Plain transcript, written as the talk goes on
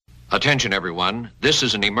Attention, everyone. This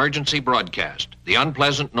is an emergency broadcast. The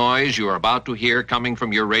unpleasant noise you are about to hear coming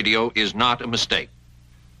from your radio is not a mistake.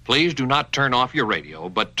 Please do not turn off your radio,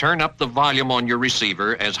 but turn up the volume on your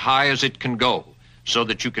receiver as high as it can go so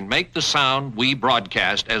that you can make the sound we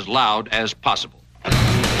broadcast as loud as possible. It's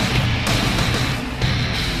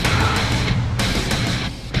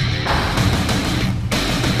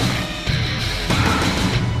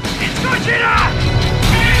Gojira!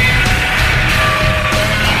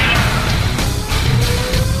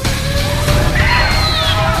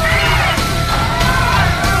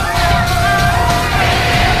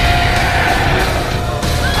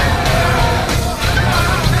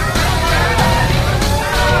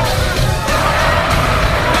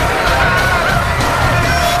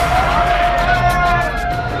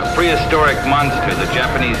 Prehistoric monster the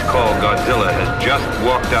Japanese call Godzilla has just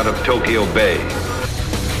walked out of Tokyo Bay.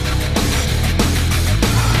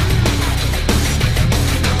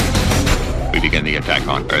 We begin the attack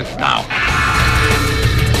on Earth now.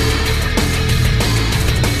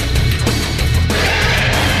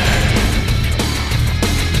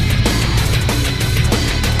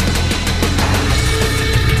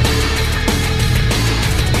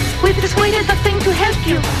 We persuaded the thing to help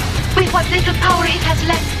you with what little power it has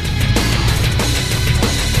left.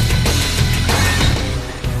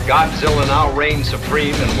 Godzilla now reigns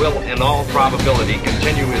supreme and will, in all probability,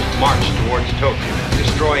 continue his march towards Tokyo,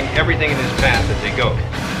 destroying everything in his path as he goes.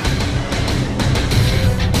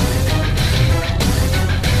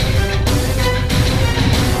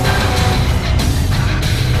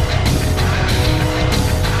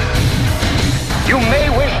 You may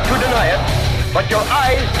wish to deny it, but your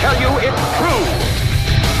eyes tell you it's true.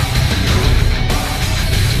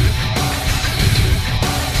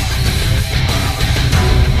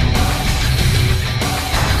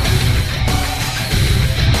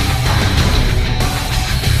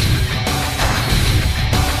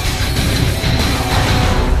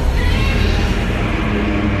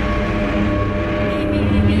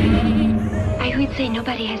 Say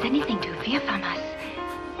nobody has anything to fear from us.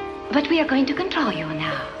 But we are going to control you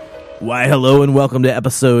now. Why, hello and welcome to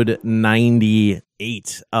episode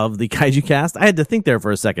 98 of the Kaiju Cast. I had to think there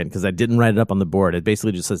for a second because I didn't write it up on the board. It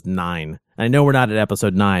basically just says 9. I know we're not at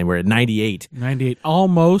episode 9. We're at 98. 98.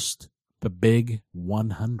 Almost the big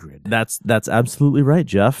 100. That's absolutely right,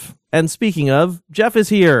 Jeff. And speaking of, Jeff is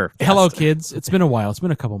here. Hello, kids. It's been a while. It's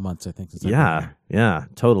been a couple months, I think. Yeah,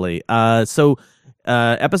 totally.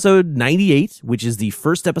 Episode 98, which is the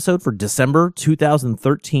first episode for December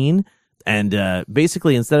 2013. And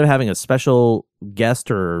basically, instead of having a special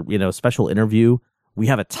guest or, special interview, we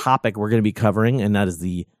have a topic we're going to be covering, and that is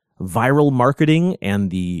the viral marketing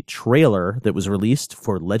and the trailer that was released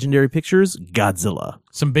for Legendary Pictures' Godzilla.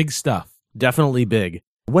 Some big stuff. Definitely big.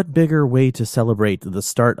 What bigger way to celebrate the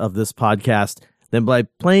start of this podcast than by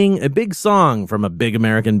playing a big song from a big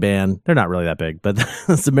American band? They're not really that big, but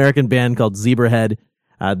this American band called Zebrahead.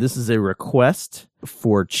 This is a request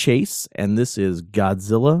for Chase, and this is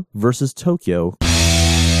Godzilla vs. Tokyo.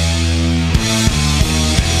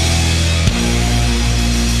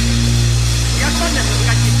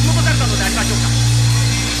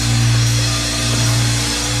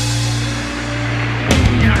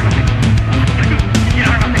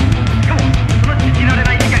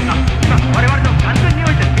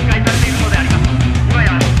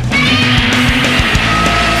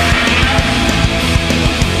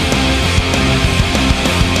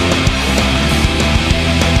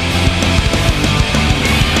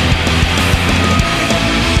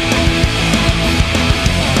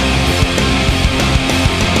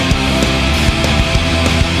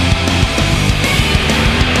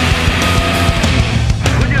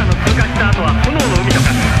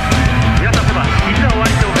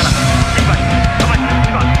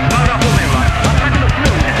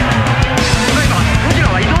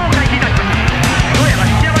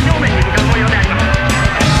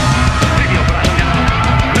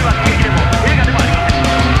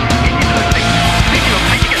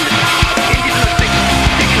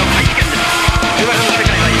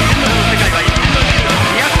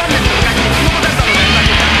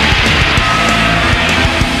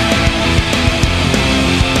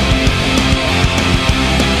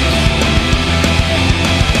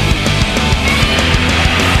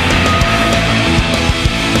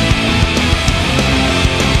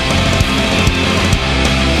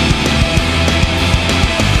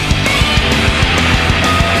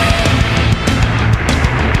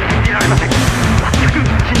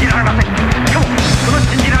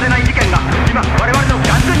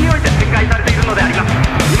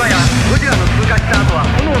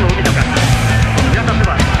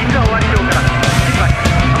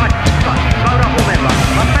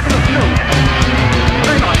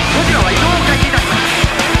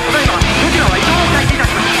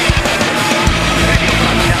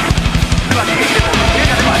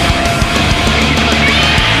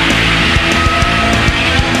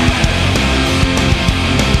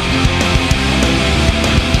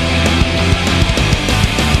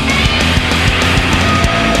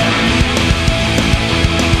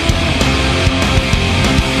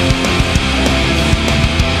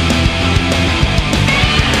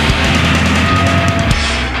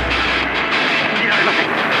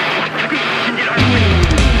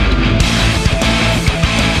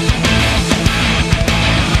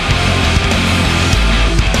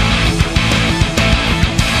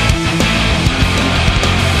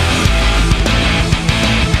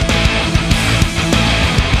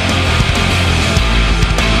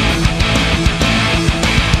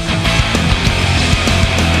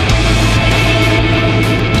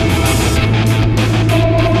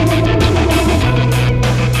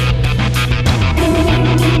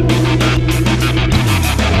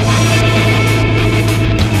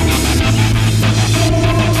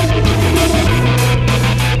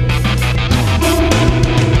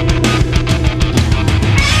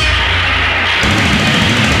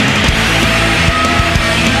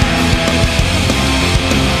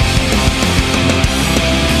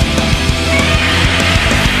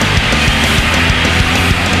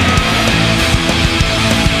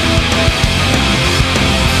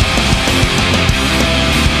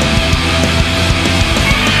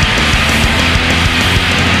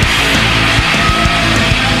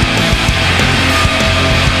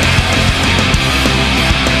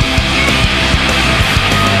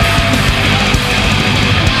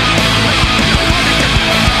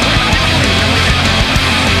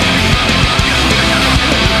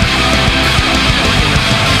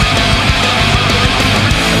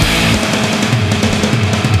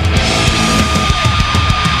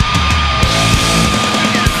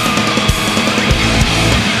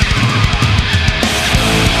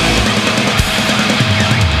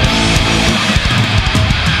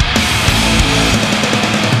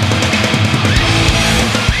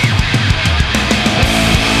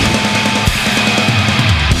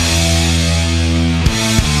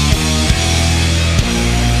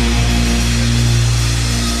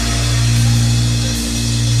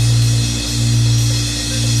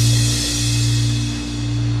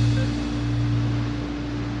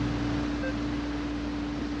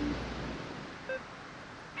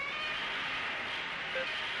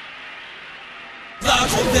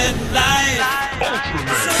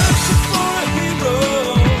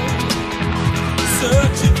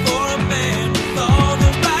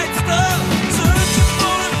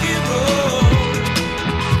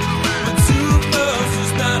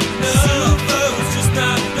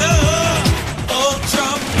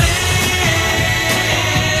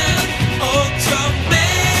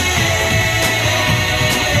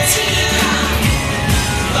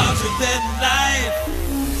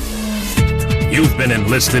 been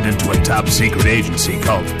enlisted into a top-secret agency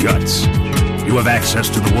called GUTS. You have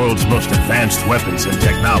access to the world's most advanced weapons and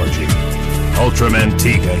technology. Ultraman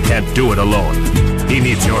Tiga can't do it alone. He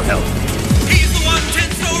needs your help. He's the one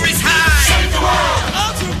 10 stories high. Save the world.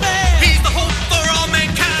 Ultraman. He's the hope for all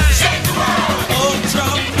mankind. Save the world.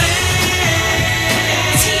 Ultraman.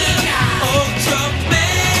 Ultraman.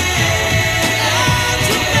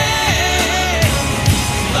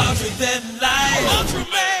 Larger than life.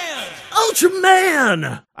 Ultraman.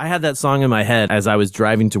 Ultraman! I had that song in my head as I was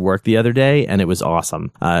driving to work the other day, and it was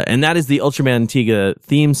awesome. And that is the Ultraman Tiga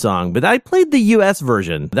theme song, but I played the US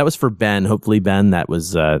version. That was for Ben. Hopefully, Ben,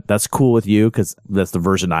 that's cool with you, because that's the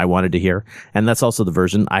version I wanted to hear. And that's also the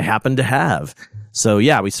version I happen to have. So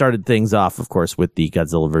yeah, we started things off, of course, with the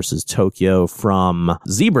Godzilla vs. Tokyo from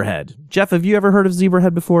Zebrahead. Jeff, have you ever heard of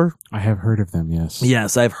Zebrahead before? I have heard of them, yes.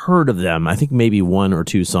 Yes, I've heard of them. I think maybe one or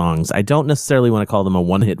two songs. I don't necessarily want to call them a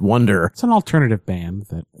one-hit wonder. It's an alternative band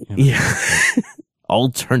that... Yeah.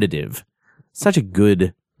 Alternative. Such a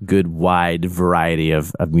good wide variety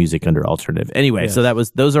of music under alternative. Anyway, Yes. so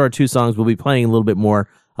those are our two songs. We'll be playing a little bit more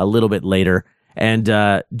a little bit later. And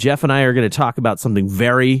Jeff and I are going to talk about something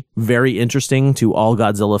very, very interesting to all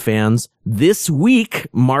Godzilla fans. This week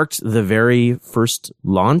marked the very first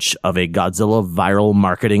launch of a Godzilla viral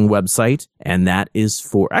marketing website. And that is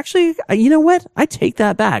for... Actually, you know what? I take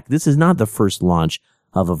that back. This is not the first launch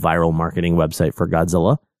of a viral marketing website for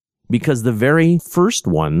Godzilla, because the very first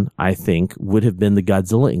one, I think, would have been the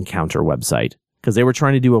Godzilla Encounter website, because they were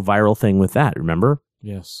trying to do a viral thing with that, remember?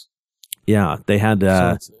 Yes. Yeah, they had...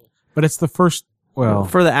 but it's the first,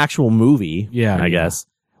 for the actual movie, I guess.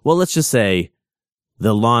 Well, let's just say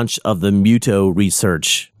the launch of the Muto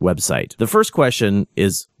Research website. The first question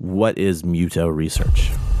is, what is Muto Research?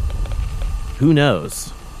 Who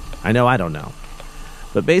knows? I know I don't know.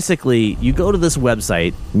 But basically, you go to this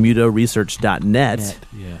website, mutoresearch.net,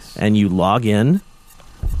 yes. and you log in,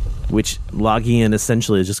 which logging in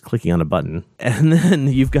essentially is just clicking on a button. And then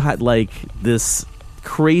you've got like this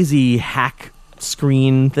crazy hack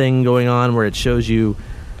screen thing going on where it shows you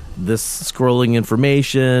this scrolling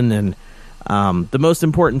information. And the most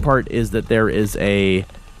important part is that there is a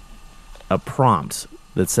prompt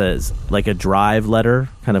that says, like a drive letter,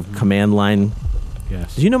 kind of command line.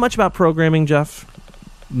 Yes. Do you know much about programming, Jeff?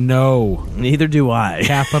 No. Neither do I.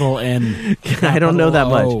 Capital N. I don't know that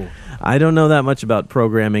O. much. I don't know that much about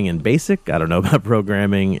programming in BASIC. I don't know about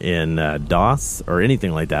programming in DOS or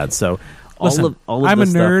anything like that. So Listen, all of I'm a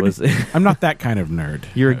this stuff nerd. was I'm not that kind of nerd.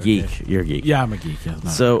 You're a geek. You're a geek. Yeah, I'm a geek. Yeah,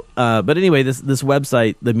 so, but anyway, this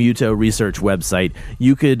website, the Muto Research website,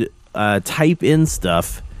 you could type in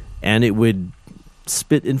stuff and it would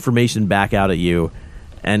spit information back out at you.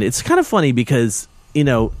 And it's kind of funny because, you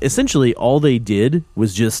know, essentially all they did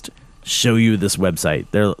was just show you this website.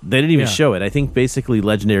 They didn't even show it. I think basically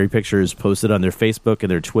Legendary Pictures posted on their Facebook and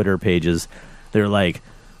their Twitter pages. They're like,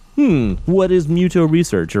 what is Muto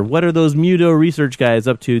Research? Or what are those Muto Research guys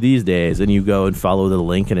up to these days? And you go and follow the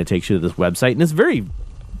link and it takes you to this website. And it's very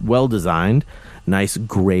well designed. Nice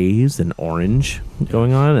grays and orange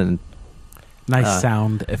going on. And nice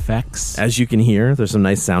sound effects. As you can hear, there's some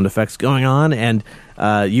nice sound effects going on. And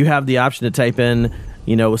you have the option to type in,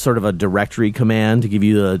 you know, sort of a directory command to give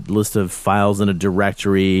you a list of files in a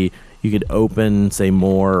directory. You could open, say,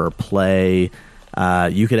 more or play.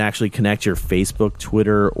 You could actually connect your Facebook,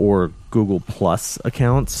 Twitter, or Google Plus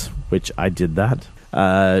accounts, which I did that.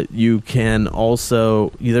 You can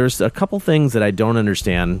also... There's a couple things that I don't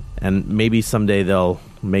understand, and maybe someday they'll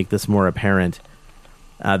make this more apparent.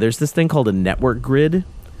 There's this thing called a network grid.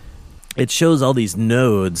 It shows all these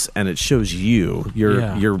nodes, and it shows you.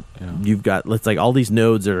 You've got, let's like all these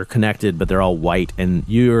nodes are connected, but they're all white, and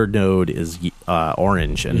your node is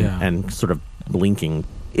orange and sort of blinking.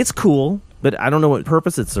 It's cool, but I don't know what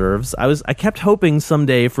purpose it serves. I kept hoping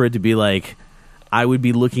someday for it to be like I would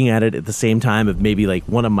be looking at it at the same time of maybe like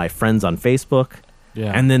one of my friends on Facebook.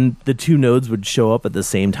 Yeah. And then the two nodes would show up at the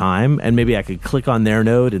same time, and maybe I could click on their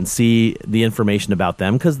node and see the information about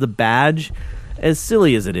them, because the badge, as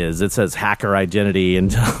silly as it is, it says hacker identity and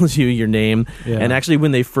tells you your name. Yeah. And actually,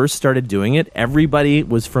 when they first started doing it, everybody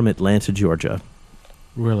was from Atlanta, Georgia.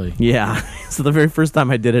 Really? Yeah. So the very first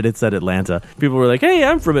time I did it, it said Atlanta. People were like, hey,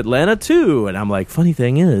 I'm from Atlanta too. And I'm like, funny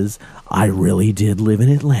thing is, I really did live in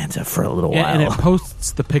Atlanta for a little while. And it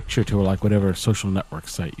posts the picture to like whatever social network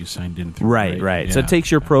site you signed in through. Right. Yeah. So it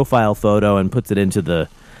takes your profile photo and puts it into the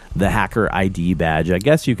hacker ID badge. I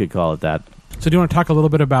guess you could call it that. So do you want to talk a little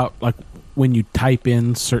bit about like when you type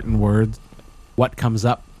in certain words, what comes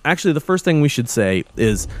up? Actually, the first thing we should say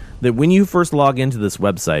is that when you first log into this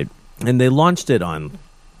website, and they launched it on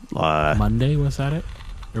Monday, was that it?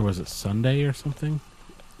 Monday, I think. Monday. Yeah. Or was it Sunday or something?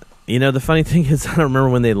 You know, the funny thing is, I don't remember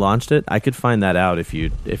when they launched it. I could find that out if you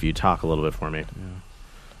talk a little bit for me.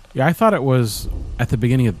 Yeah, I thought it was at the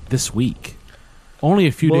beginning of this week. Only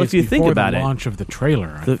a few days if you think before about the it, launch of the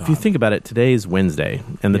trailer. If you think about it, today is Wednesday,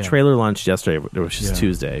 and the Yeah. trailer launched yesterday, which is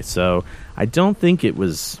Tuesday. So I don't think it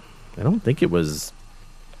was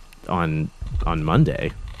on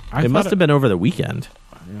Monday. I It must thought have been over the weekend.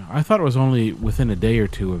 Yeah, I thought it was only within a day or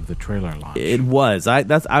two of the trailer launch. It was.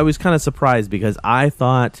 I was kind of surprised because I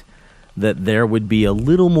thought that there would be a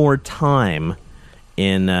little more time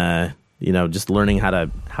in just learning how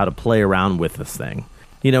to play around with this thing.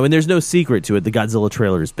 You know, and there's no secret to it. The Godzilla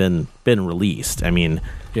trailer has been released. I mean,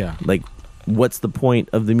 Yeah. like, what's the point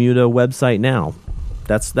of the Muto website now?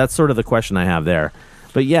 That's sort of the question I have there.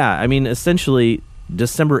 But yeah, I mean, essentially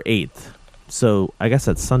December 8th. So I guess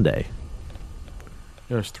that's Sunday.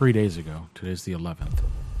 It was 3 days ago. Today's the 11th.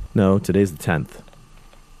 No, today's the 10th.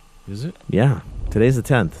 Is it? Yeah, today's the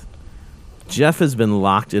 10th. Jeff has been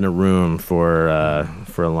locked in a room for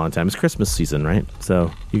a long time. It's Christmas season, right?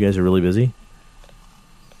 So you guys are really busy?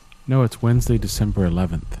 No, it's Wednesday, December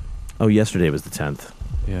 11th. Oh, yesterday was the 10th.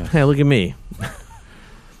 Yeah. Hey, look at me.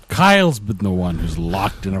 Kyle's been the one who's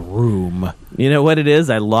locked in a room. You know what it is?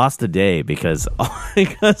 I lost a day because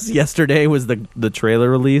yesterday was the trailer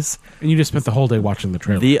release. And you just spent the whole day watching the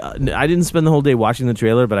trailer. I didn't spend the whole day watching the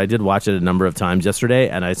trailer, but I did watch it a number of times yesterday,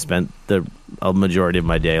 and I spent a majority of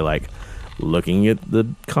my day like looking at the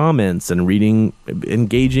comments and reading,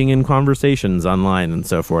 engaging in conversations online and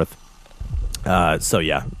so forth. So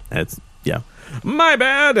yeah, my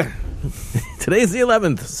bad. Today's the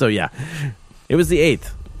 11th, so yeah, it was the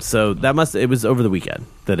 8th. So it was over the weekend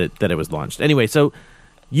that it was launched. Anyway, so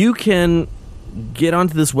you can get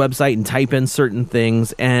onto this website and type in certain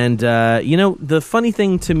things, and the funny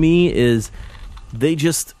thing to me is they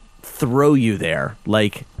just throw you there.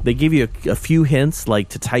 Like, they give you a few hints, like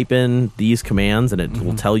to type in these commands, and it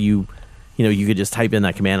will tell you. You know, you could just type in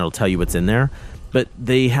that command; it'll tell you what's in there. But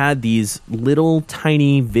they had these little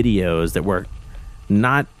tiny videos that were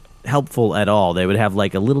not helpful at all. They would have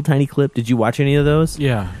like a little tiny clip. Did you watch any of those?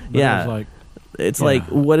 Yeah. Yeah. It's like,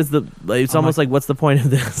 what is the... It's almost like, what's the point of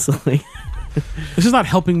this? Like, this is not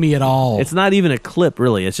helping me at all. It's not even a clip,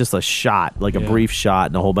 really. It's just a shot, like a brief shot,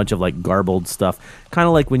 and a whole bunch of like garbled stuff. Kind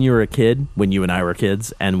of like when you were a kid, when you and I were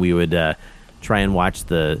kids, and we would try and watch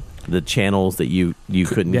the channels that you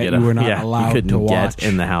couldn't get. You were not allowed you couldn't to get watch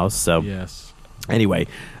in the house. So yes. Anyway,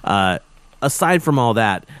 aside from all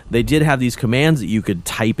that, they did have these commands that you could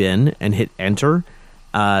type in and hit enter,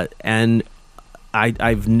 and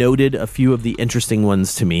I've noted a few of the interesting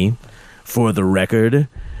ones to me. For the record,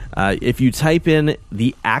 if you type in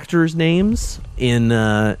the actors' names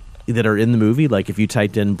that are in the movie, like if you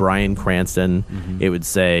typed in Bryan Cranston, it would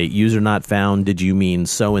say "user not found. Did you mean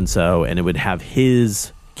so and so?" and it would have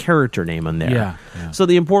his character name on there. Yeah. So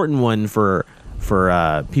the important one for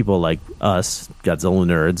people like us, Godzilla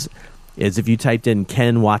nerds, is if you typed in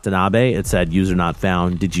Ken Watanabe, it said "user not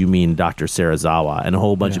found. Did you mean Dr. Serizawa?" And a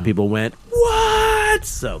whole bunch of people went, "What?"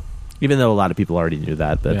 So even though a lot of people already knew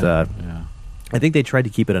that, but I think they tried to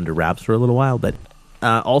keep it under wraps for a little while. But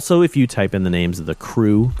also, if you type in the names of the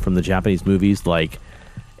crew from the Japanese movies, like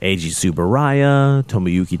Eiji Tsuburaya,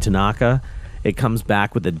 Tomoyuki Tanaka, it comes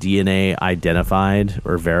back with a DNA identified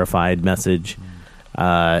or verified message.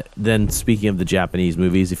 Then, speaking of the Japanese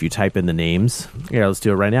movies, if you type in the names, here, let's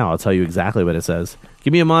do it right now. I'll tell you exactly what it says.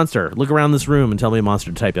 Give me a monster. Look around this room and tell me a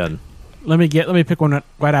monster to type in. Let me pick one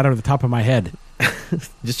right out of the top of my head.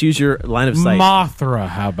 Just use your line of sight. Mothra,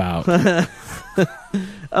 how about?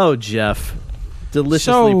 Oh, Jeff.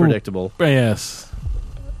 Deliciously predictable. Yes.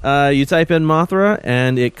 You type in Mothra,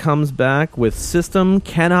 and it comes back with "system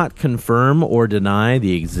cannot confirm or deny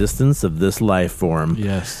the existence of this life form."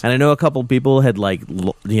 Yes. And I know a couple people had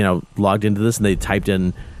logged into this, and they typed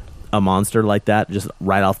in a monster like that just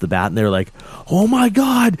right off the bat, and they were like, "Oh my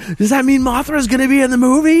god, does that mean Mothra's going to be in the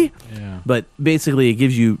movie?" Yeah. But basically, it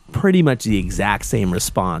gives you pretty much the exact same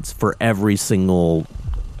response for every single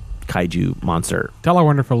kaiju monster. Tell our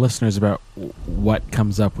wonderful listeners about what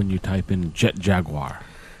comes up when you type in Jet Jaguar.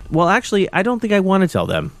 Well, actually, I don't think I want to tell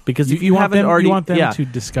them, because if you want haven't them, already, you want them to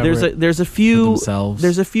discover there's a few for themselves.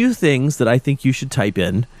 There's a few things that I think you should type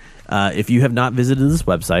in if you have not visited this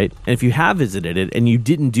website, and if you have visited it and you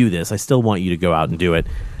didn't do this, I still want you to go out and do it.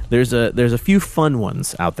 There's a few fun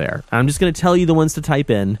ones out there. I'm just going to tell you the ones to type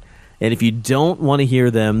in, and if you don't want to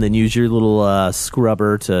hear them, then use your little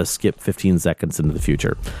scrubber to skip 15 seconds into the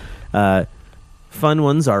future. Fun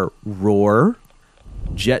ones are Roar,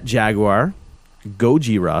 Jet Jaguar,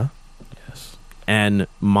 Gojira, and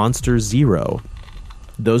Monster Zero.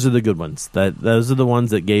 Those are the good ones. Those are the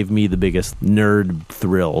ones that gave me the biggest nerd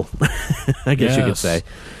thrill, I guess you could say.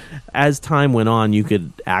 As time went on, you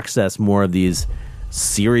could access more of these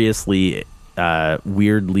seriously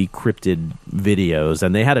weirdly cryptid videos,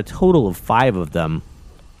 and they had a total of 5 of them.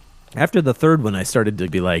 After the third one, I started to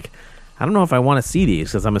be like, I don't know if I want to see these,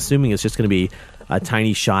 because I'm assuming it's just going to be a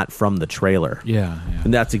tiny shot from the trailer. Yeah.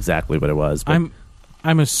 And that's exactly what it was. But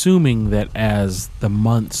I'm assuming that as the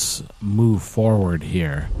months move forward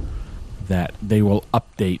here, that they will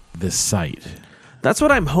update this site. That's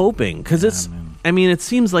what I'm hoping, because it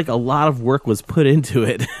seems like a lot of work was put into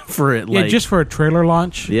it for it. Yeah, just for a trailer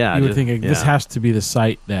launch. Yeah, you would think this has to be the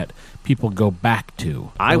site that people go back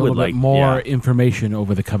to. I would like more information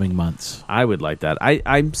over the coming months. I would like that.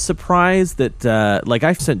 I'm surprised that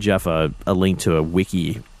I sent Jeff a link to a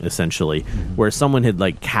wiki essentially where someone had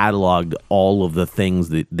cataloged all of the things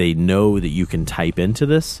that they know that you can type into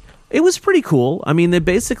this. It was pretty cool. I mean, they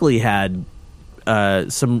basically had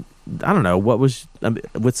some. I don't know what was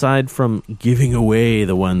aside from giving away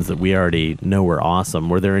the ones that we already know were awesome.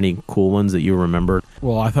 Were there any cool ones that you remember?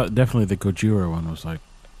 Well, I thought definitely the Gojira one was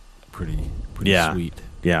pretty sweet.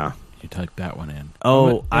 Yeah, you typed that one in.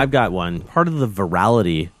 Oh, I've got one. Part of the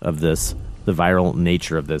virality of this, the viral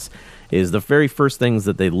nature of this, is the very first things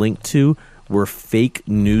that they linked to were fake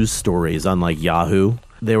news stories on Yahoo.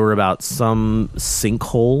 They were about some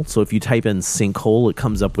sinkhole. So if you type in sinkhole, it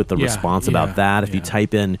comes up with the response about that. If you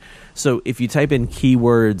type in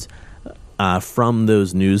keywords from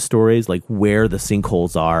those news stories, like where the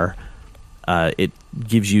sinkholes are, it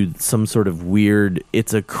gives you some sort of weird.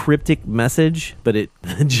 It's a cryptic message, but the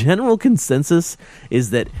general consensus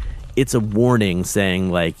is that it's a warning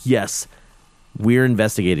saying yes, we're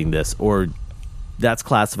investigating this, or that's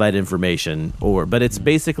classified information, but it's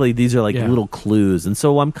basically these are little clues. And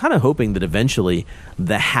so I'm kind of hoping that eventually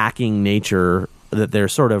the hacking nature that they're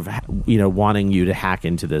sort of wanting you to hack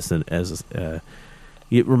into this, and it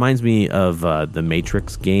reminds me of the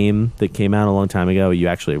Matrix game that came out a long time ago. You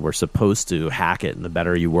actually were supposed to hack it, and the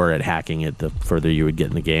better you were at hacking it, the further you would get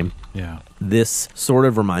in the game. Yeah, this sort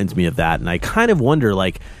of reminds me of that, and I kind of wonder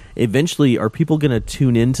eventually, are people going to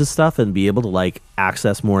tune into stuff and be able to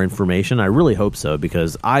access more information? I really hope so,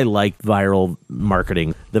 because I like viral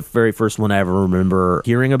marketing. The very first one I ever remember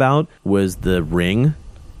hearing about was The Ring,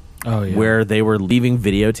 where they were leaving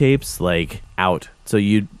videotapes out. So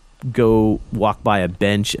you'd go walk by a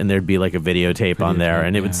bench and there'd be a videotape on there,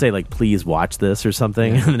 and it would say please watch this or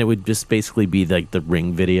something, and then it would just basically be the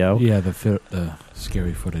Ring video. Yeah, the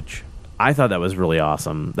scary footage. I thought that was really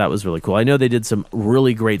awesome. That was really cool. I know they did some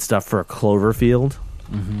really great stuff for Cloverfield.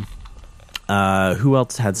 Who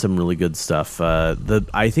else had some really good stuff?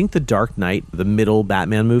 I think The Dark Knight, the middle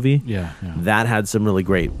Batman movie, that had some really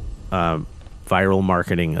great viral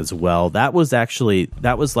marketing as well. That was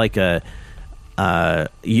like a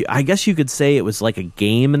I guess you could say it was like a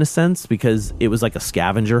game in a sense, because it was like a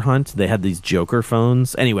scavenger hunt. They had these Joker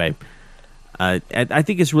phones. Anyway, I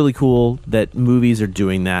think it's really cool that movies are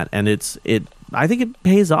doing that, and I think it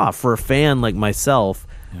pays off for a fan like myself.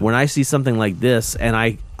 When I see something like this and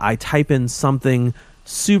I type in something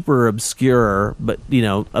super obscure, but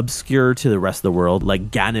obscure to the rest of the world,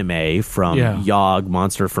 like Ganymede from Yog,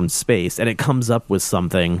 Monster from Space, and it comes up with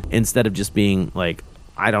something instead of just being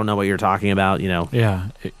I don't know what you're talking about,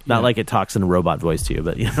 Not like it talks in a robot voice to you,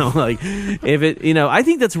 but if it, I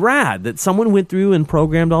think that's rad that someone went through and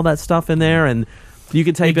programmed all that stuff in there, and you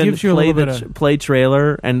could type in play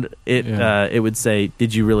trailer, and it would say,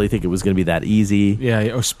 did you really think it was going to be that easy?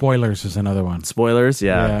 Yeah, or spoilers is another one. Spoilers,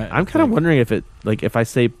 yeah. I'm kind of wondering if it, if I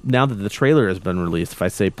say, now that the trailer has been released, if I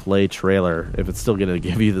say play trailer, if it's still going to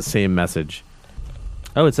give you the same message.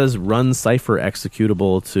 Oh, it says run cipher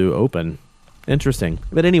executable to open. Interesting.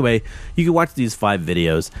 But anyway, you can watch these 5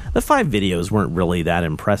 videos. The 5 videos weren't really that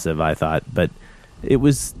impressive, I thought, but it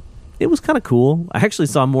was kind of cool. I actually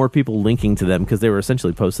saw more people linking to them because they were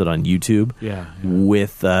essentially posted on YouTube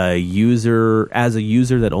with a user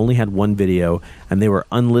that only had one video, and they were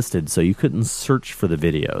unlisted, so you couldn't search for the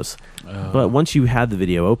videos. But once you had the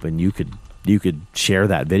video open, you could share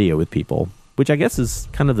that video with people, which I guess is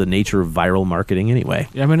kind of the nature of viral marketing anyway.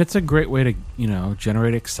 Yeah, I mean, it's a great way to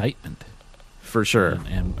generate excitement. For sure.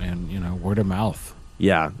 And word of mouth.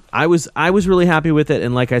 Yeah, I was really happy with it,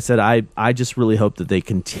 and like I said, I just really hope that they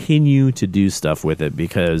continue to do stuff with it,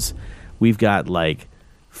 because we've got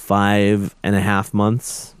 5.5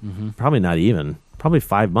 months, probably not even, probably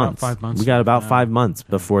 5 months. About 5 months. We got about 5 months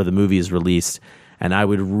before the movie is released, and I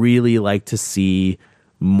would really like to see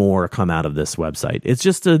more come out of this website. It's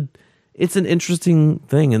an interesting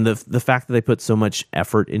thing, and the fact that they put so much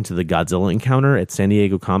effort into the Godzilla encounter at San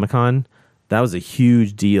Diego Comic-Con, That was a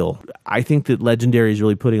huge deal. I think that Legendary is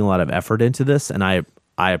really putting a lot of effort into this, and I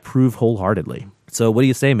approve wholeheartedly. So what do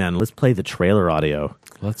you say, man? Let's play the trailer audio.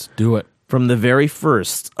 Let's do it. From the very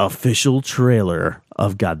first official trailer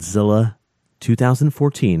of Godzilla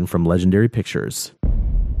 2014 from Legendary Pictures.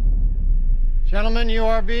 Gentlemen, you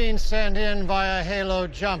are being sent in via Halo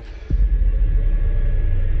Jump.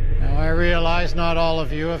 Now, I realize not all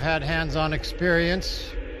of you have had hands-on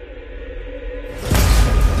experience.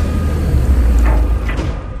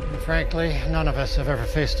 And frankly, none of us have ever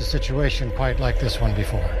faced a situation quite like this one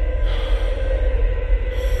before.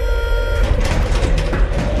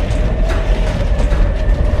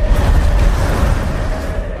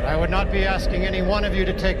 But I would not be asking any one of you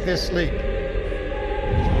to take this leap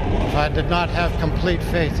if I did not have complete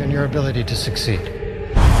faith in your ability to succeed.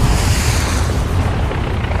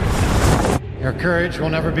 Your courage will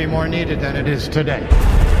never be more needed than it is today.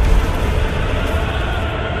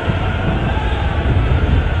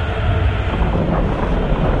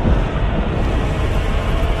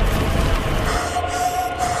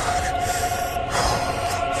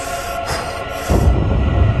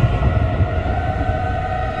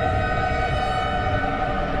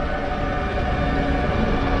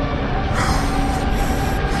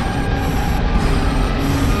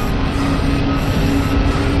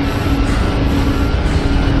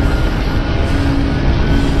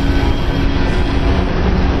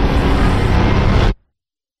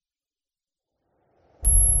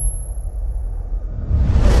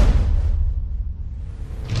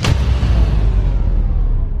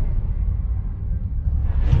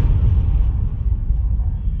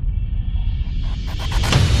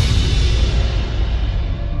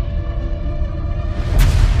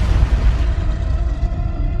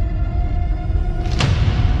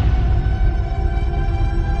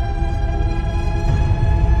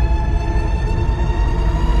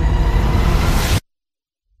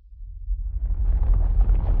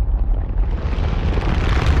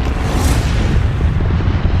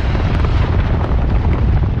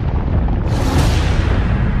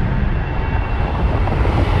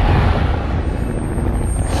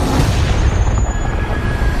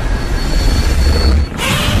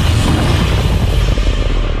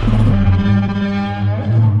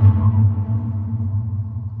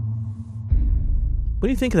 What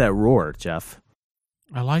do you think of that roar, Jeff?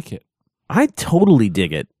 I like it. I totally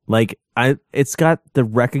dig it. Like, it's got the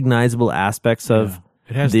recognizable aspects of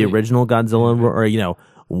It has the original Godzilla roar, or, you know,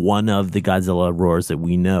 one of the Godzilla roars that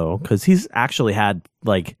we know, because he's actually had,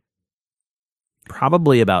 like,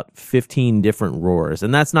 probably about 15 different roars.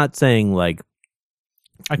 And that's not saying, like,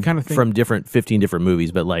 I kind of think from 15 different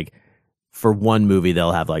movies, but, like, for one movie,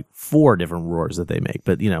 they'll have, like, 4 different roars that they make.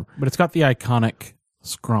 But, you know. But it's got the iconic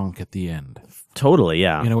skronk at the end. Totally,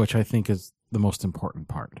 yeah. You know, which I think is the most important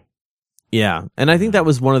part. Yeah, and I think that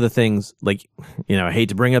was one of the things, like, you know, I hate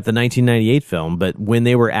to bring up the 1998 film, but when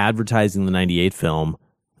they were advertising the 98 film,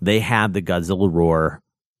 they had the Godzilla roar,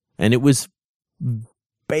 and it was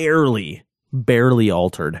barely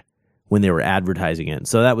altered when they were advertising it.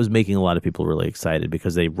 So that was making a lot of people really excited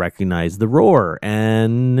because they recognized the roar.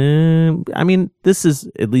 And, I mean, this is,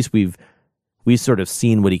 at least we've sort of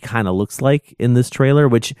seen what he kind of looks like in this trailer,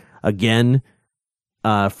 which, again,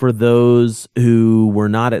 for those who were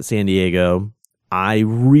not at San Diego, I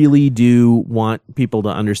really do want people to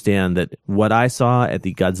understand that what I saw at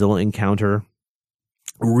the Godzilla encounter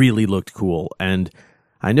really looked cool. And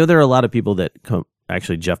I know there are a lot of people that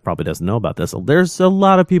actually, Jeff probably doesn't know about this. There's a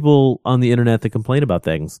lot of people on the internet that complain about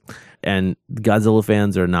things, and Godzilla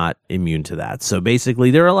fans are not immune to that. So basically,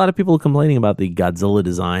 there are a lot of people complaining about the Godzilla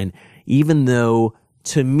design, even though,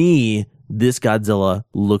 to me, this Godzilla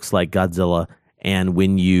looks like Godzilla. And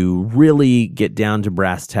when you really get down to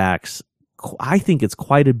brass tacks, I think it's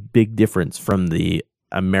quite a big difference from the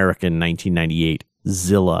American 1998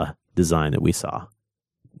 Zilla design that we saw.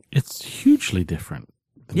 It's hugely different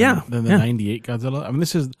than the 98 Godzilla. I mean,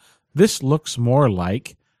 this looks more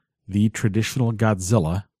like the traditional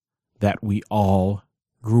Godzilla that we all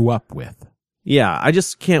grew up with. Yeah, I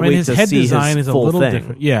just can't wait his to head see design his is full a little thing.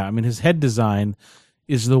 different. Yeah, I mean, his head design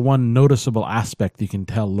is the one noticeable aspect you can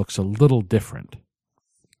tell looks a little different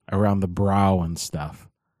around the brow and stuff.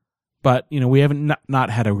 But, you know, we haven't not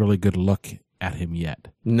had a really good look at him yet.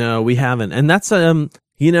 No, we haven't. And that's,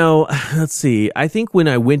 you know, let's see. I think when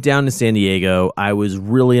I went down to San Diego, I was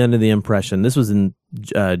really under the impression, this was in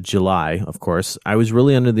July, of course, I was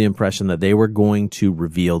really under the impression that they were going to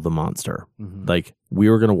reveal the monster. Mm-hmm. Like, we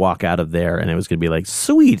were going to walk out of there and it was going to be like,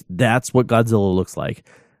 sweet, that's what Godzilla looks like.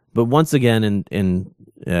 But once again,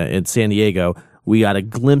 in San Diego, we got a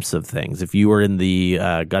glimpse of things. If you were in the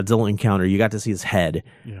Godzilla encounter, you got to see his head.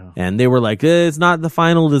 Yeah. And they were like, it's not the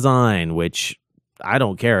final design, which I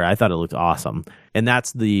don't care. I thought it looked awesome. And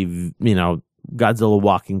that's the, Godzilla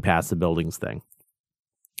walking past the buildings thing.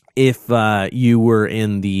 If you were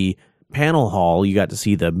in the panel hall, you got to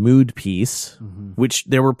see the mood piece, which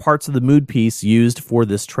there were parts of the mood piece used for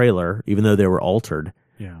this trailer, even though they were altered.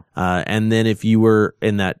 Yeah. And then if you were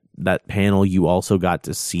in that panel, you also got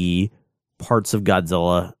to see parts of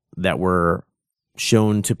Godzilla that were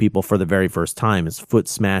shown to people for the very first time. His foot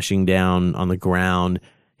smashing down on the ground,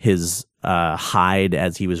 his hide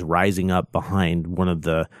as he was rising up behind one of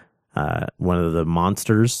the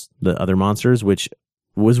monsters, the other monsters, which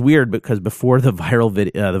was weird because before the viral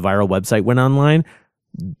website went online,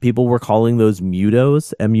 people were calling those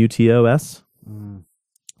Mutos, M-U-T-O-S.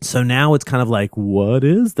 So now it's kind of like, what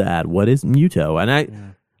is that? What is Muto?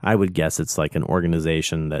 And I would guess it's like an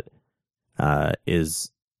organization that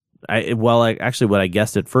actually what I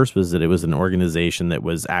guessed at first was that it was an organization that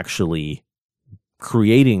was actually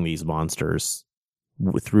creating these monsters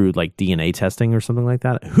through like DNA testing or something like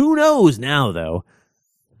that. Who knows now, though?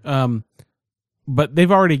 But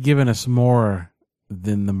they've already given us more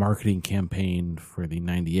than the marketing campaign for the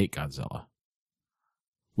 98 Godzilla,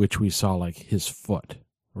 which we saw like his foot,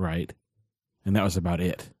 right? And that was about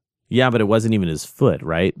it. Yeah, but it wasn't even his foot,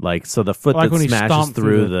 right? Like, so the foot Like that when he smashes stomped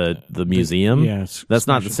through through the museum, that's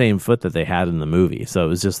not the smashes. same foot that they had in the movie. So it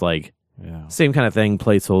was just like, same kind of thing,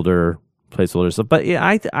 placeholder stuff. But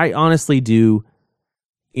yeah, I honestly do,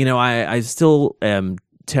 I still am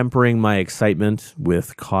tempering my excitement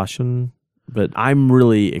with caution, but I'm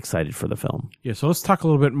really excited for the film. Yeah, so let's talk a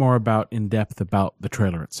little bit more in depth about the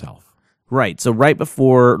trailer itself. Right. So right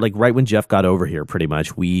when Jeff got over here, pretty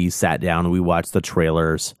much, we sat down and we watched the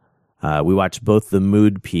trailers. We watched both the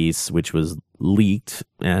mood piece, which was leaked,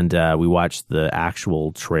 and we watched the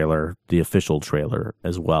actual trailer, the official trailer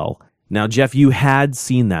as well. Now, Jeff, you had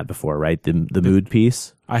seen that before, right? The mood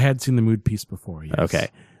piece? I had seen the mood piece before, yes. Okay.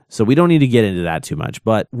 So we don't need to get into that too much,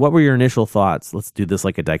 but what were your initial thoughts? Let's do this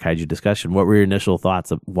like a Daikaiju discussion. What were your initial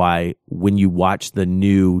thoughts of why, when you watched the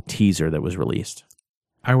new teaser that was released?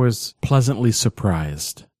 I was pleasantly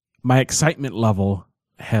surprised. My excitement level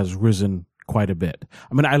has risen quite a bit.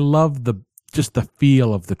 I mean, I love just the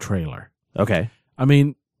feel of the trailer. Okay. I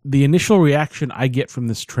mean, the initial reaction I get from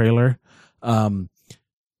this trailer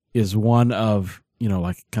is one of,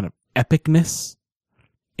 like kind of epicness,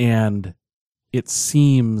 and it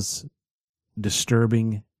seems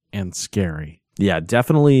disturbing and scary. Yeah,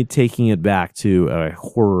 definitely taking it back to a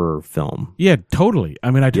horror film. Yeah, totally. I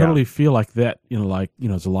mean, I totally feel like that,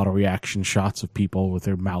 there's a lot of reaction shots of people with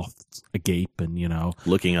their mouths agape and,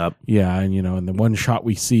 looking up. Yeah, and, and the one shot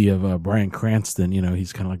we see of Bryan Cranston,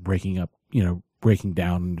 he's kind of like breaking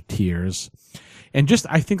down into tears. And just,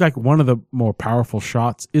 I think like one of the more powerful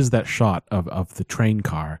shots is that shot of the train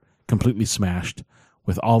car completely smashed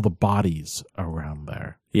with all the bodies around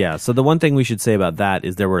there. Yeah, so the one thing we should say about that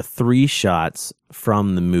is there were 3 shots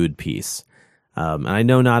from the mood piece. And I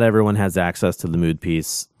know not everyone has access to the mood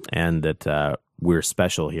piece and that we're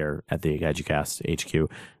special here at the GaijuCast HQ.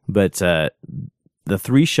 But the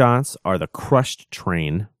 3 shots are the crushed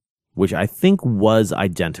train, which I think was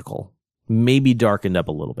identical, maybe darkened up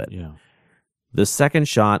a little bit. Yeah. The second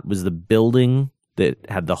shot was the building that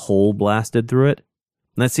had the hole blasted through it.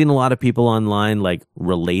 And I've seen a lot of people online like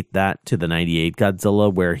relate that to the 98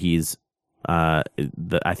 Godzilla where he's I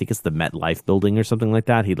think it's the MetLife building or something like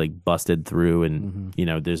that. He like busted through and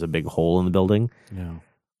there's a big hole in the building. Yeah.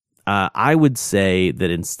 I would say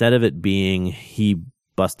that instead of it being he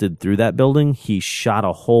busted through that building, he shot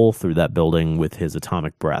a hole through that building with his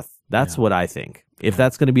atomic breath. That's what I think. If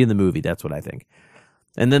that's going to be in the movie, that's what I think.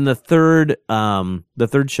 And then the third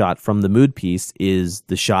shot from the mood piece is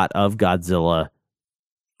the shot of Godzilla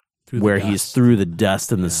where he's through the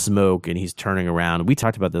dust and the smoke and he's turning around. We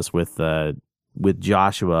talked about this with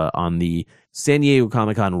Joshua on the San Diego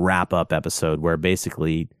Comic-Con wrap-up episode where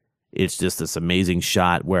basically it's just this amazing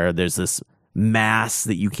shot where there's this mass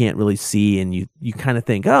that you can't really see and you kind of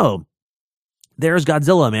think, oh, there's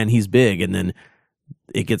Godzilla, man, he's big. And then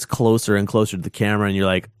it gets closer and closer to the camera and you're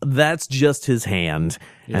like, that's just his hand.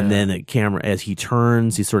 Yeah. And then the camera, as he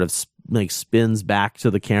turns, he sort of spins back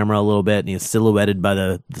to the camera a little bit and he's silhouetted by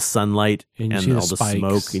the sunlight and all the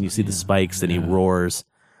smoke and you see the spikes and he roars.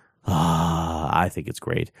 I think it's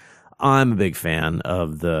great. I'm a big fan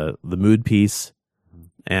of the mood piece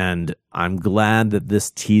and I'm glad that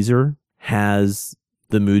this teaser has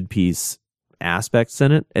the mood piece aspects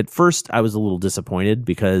in it. At first I was a little disappointed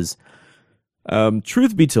because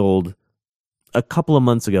truth be told, a couple of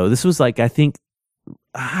months ago, this was like, I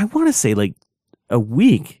want to say like a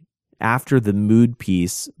week after the mood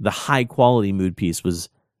piece, the high quality mood piece was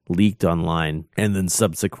leaked online and then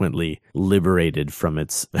subsequently liberated from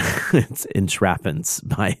its its entrapments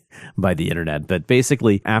by the internet. But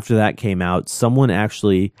basically, after that came out, someone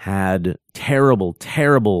actually had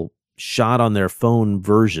terrible shot on their phone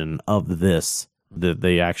version of this that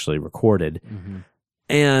they actually recorded. Mm-hmm.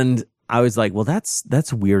 And I was like, well, that's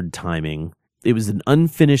weird timing. It was an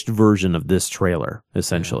unfinished version of this trailer,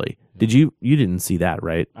 essentially. Yeah. You didn't see that,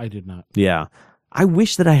 right? I did not. Yeah. I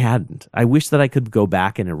wish that I hadn't. I wish that I could go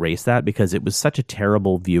back and erase that because it was such a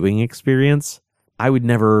terrible viewing experience. I would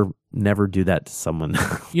never do that to someone.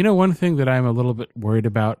 You know, one thing that I'm a little bit worried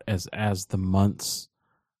about as the months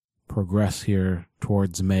progress here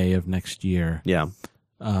towards May of next year. Yeah.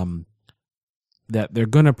 That they're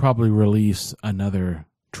going to probably release another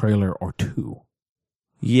trailer or two.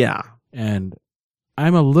 Yeah. And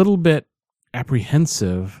I'm a little bit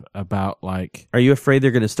apprehensive about, like... Are you afraid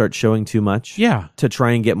they're going to start showing too much? Yeah. To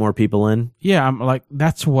try and get more people in? Yeah, I'm like,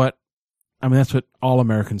 that's what all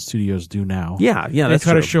American studios do now. Yeah, they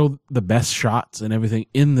try to show the best shots and everything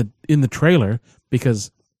in the trailer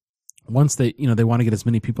because once they want to get as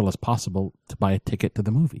many people as possible to buy a ticket to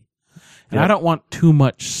the movie. And I don't want too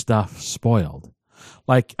much stuff spoiled.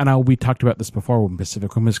 Like, I know we talked about this before when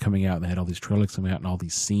Pacific Rim was coming out and they had all these trailers coming out and all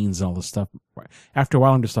these scenes and all this stuff. After a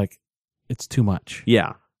while, I'm just like, it's too much.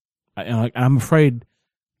 Yeah. And I'm afraid,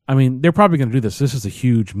 I mean, they're probably going to do this. This is a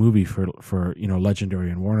huge movie for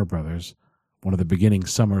Legendary and Warner Brothers. One of the beginning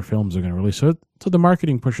summer films are going to release. So the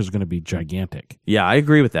marketing push is going to be gigantic. Yeah, I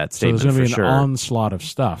agree with that statement. So there's going to be an onslaught of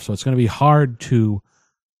stuff. So it's going to be hard to...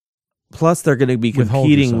 Plus, they're going to be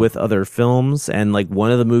competing with other films, and like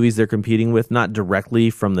one of the movies they're competing with, not directly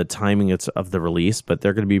from the timing of the release, but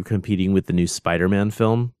they're going to be competing with the new Spider-Man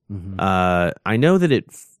film. Mm-hmm. I know that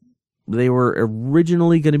they were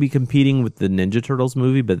originally going to be competing with the Ninja Turtles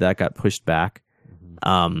movie, but that got pushed back.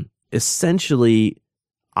 Mm-hmm. Essentially,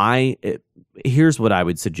 here's what I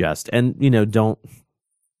would suggest, and don't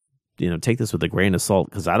take this with a grain of salt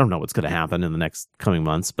because I don't know what's going to happen in the next coming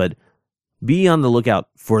months, but be on the lookout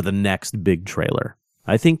for the next big trailer.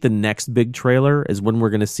 I think the next big trailer is when we're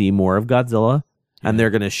going to see more of Godzilla, and they're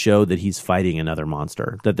going to show that he's fighting another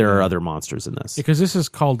monster, that there are other monsters in this. Because this is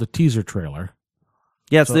called a teaser trailer.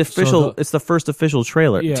 Yeah, it's it's the first official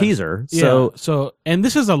trailer teaser. So and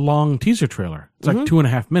this is a long teaser trailer. It's like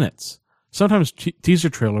 2.5 minutes. Sometimes teaser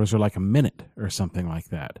trailers are like a minute or something like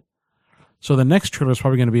that. So the next trailer is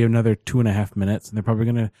probably going to be another 2.5 minutes, and they're probably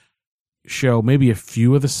going to show maybe a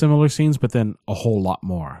few of the similar scenes, but then a whole lot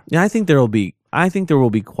more. Yeah, I think there will be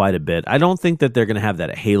quite a bit. I don't think that they're going to have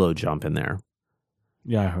that Halo jump in there.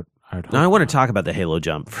 Yeah, I want to talk about the Halo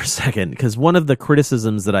jump for a second because one of the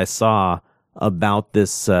criticisms that I saw about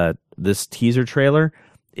this teaser trailer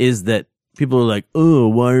is that people are like, "Oh,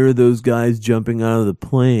 why are those guys jumping out of the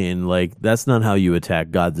plane? Like that's not how you attack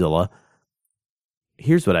Godzilla."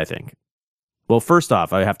 Here's what I think. Well, first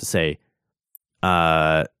off, I have to say,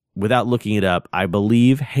 without looking it up, I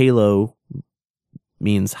believe Halo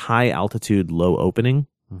means high altitude, low opening.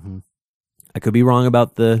 Mm-hmm. I could be wrong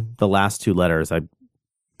about the last two letters. I'm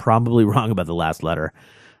probably wrong about the last letter.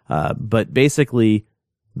 But basically,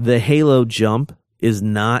 the Halo jump is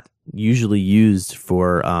not usually used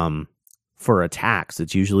for attacks.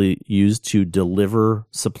 It's usually used to deliver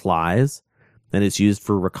supplies, and it's used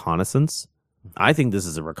for reconnaissance. I think this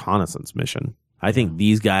is a reconnaissance mission. I think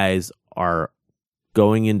these guys are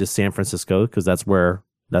going into San Francisco because that's where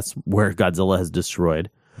Godzilla has destroyed.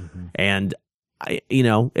 Mm-hmm. And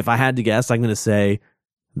if I had to guess, I'm going to say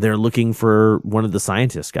they're looking for one of the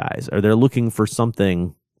scientist guys, or they're looking for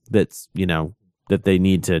something that's, that they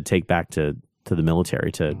need to take back to the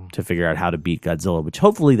military to figure out how to beat Godzilla, which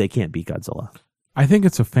hopefully they can't beat Godzilla. I think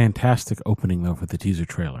it's a fantastic opening though for the teaser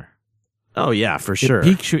trailer. Oh yeah, for sure. It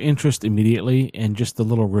piques your interest immediately, and just the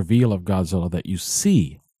little reveal of Godzilla that you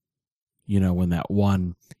see, when that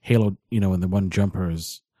one Halo, when the one jumper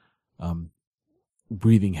is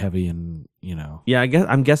breathing heavy and, Yeah,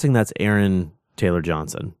 I'm guessing that's Aaron Taylor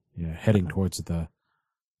Johnson. Yeah, heading towards the,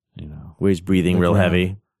 where he's breathing real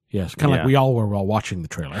heavy. Yes, kind of like we all were while watching the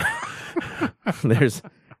trailer. There's,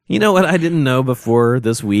 what I didn't know before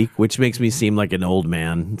this week, which makes me seem like an old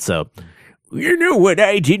man. So, what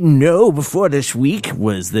I didn't know before this week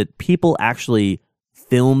was that people actually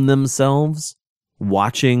film themselves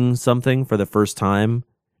watching something for the first time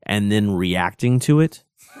and then reacting to it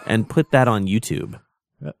and put that on YouTube.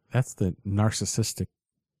 That's the narcissistic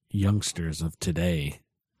youngsters of today.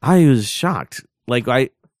 I was shocked. Like I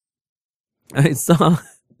saw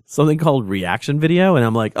something called reaction video, and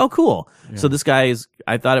I'm like, oh, cool. Yeah. So this guy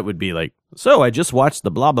I thought it would be like so I just watched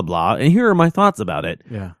the blah, blah, blah, and here are my thoughts about it.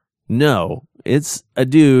 Yeah. No, it's a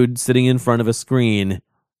dude sitting in front of a screen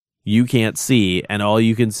you can't see, and all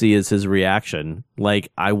you can see is his reaction.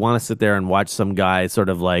 Like, I want to sit there and watch some guy sort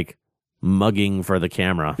of like mugging for the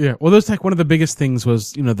camera. Yeah. Well, there's like one of the biggest things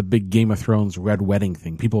was, the big Game of Thrones Red Wedding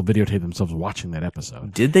thing. People videotaped themselves watching that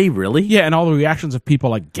episode. Did they really? Yeah, and all the reactions of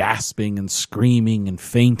people like gasping and screaming and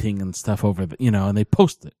fainting and stuff over the, and they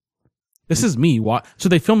post it. This is me. So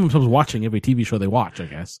they film themselves watching every TV show they watch, I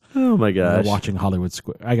guess. Oh my gosh. They're watching Hollywood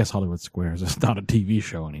Square. I guess Hollywood Squares is not a TV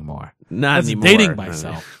show anymore. Not anymore. Dating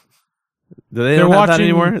myself. Do they don't have that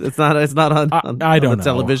anymore? It's not on I don't know.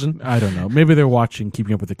 television? I don't know. Maybe they're watching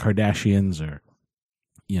Keeping Up with the Kardashians or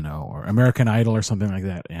or American Idol or something like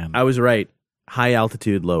that. And I was right. High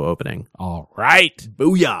altitude, low opening. All right.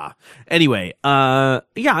 Booyah. Anyway,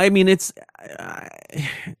 I mean, it's,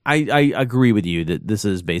 I agree with you that this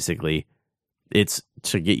is basically, it's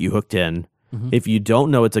to get you hooked in. Mm-hmm. If you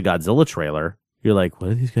don't know it's a Godzilla trailer, you're like,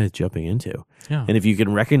 what are these guys jumping into? Yeah. And if you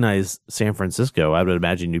can recognize San Francisco, I would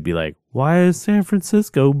imagine you'd be like, why is San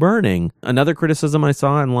Francisco burning? Another criticism I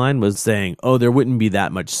saw online was saying, oh, there wouldn't be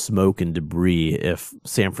that much smoke and debris if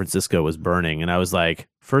San Francisco was burning. And I was like,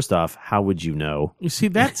 first off, how would you know? You see,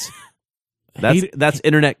 that's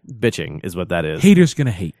internet bitching is what that is. Haters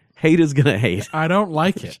gonna hate. Hate is gonna hate. I don't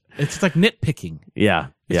like it. It's like nitpicking. Yeah.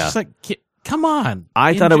 It's just like, come on.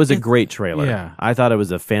 I thought it was a great trailer. Yeah. I thought it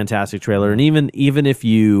was a fantastic trailer. And even if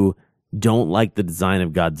you don't like the design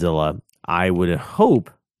of Godzilla, I would hope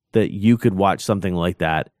that you could watch something like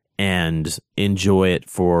that and enjoy it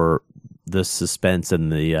for the suspense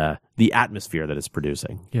and the atmosphere that it's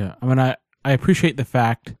producing. Yeah. I mean, I appreciate the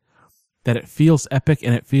fact that it feels epic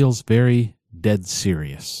and it feels very dead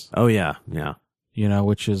serious. Oh, yeah. Yeah.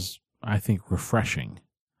 Which is, I think, refreshing.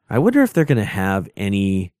 I wonder if they're going to have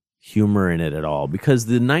any humor in it at all, because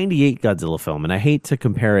the 98 Godzilla film, and I hate to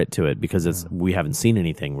compare it to it because we haven't seen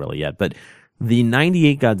anything really yet, but the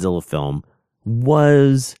 98 Godzilla film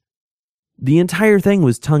was, the entire thing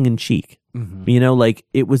was tongue-in-cheek. Mm-hmm. Like,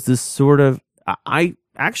 it was this sort of, I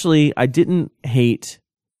didn't hate,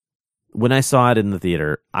 when I saw it in the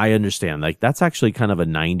theater, I understand, like, that's actually kind of a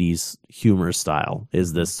 90s humor style,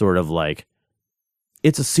 is this sort of like,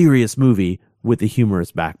 it's a serious movie with a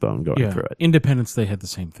humorous backbone going through it. Independence Day had the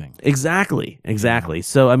same thing. Exactly.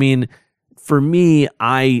 So, I mean, for me,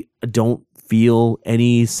 I don't feel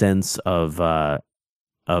any sense of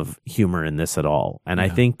humor in this at all. And I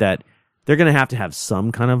think that they're going to have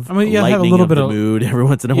some kind of lightening have a little bit of the mood every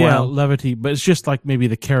once in a while. Levity, but it's just like maybe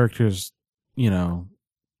the characters,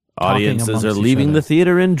 audiences are leaving the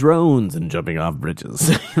theater in drones and jumping off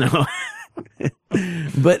bridges,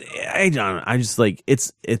 But hey, John, I just like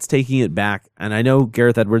it's taking it back, and I know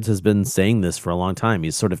Gareth Edwards has been saying this for a long time.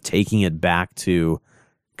 He's sort of taking it back to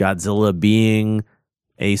Godzilla being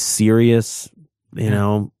a serious,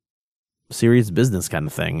 serious business kind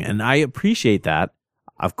of thing, and I appreciate that.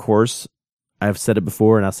 Of course, I've said it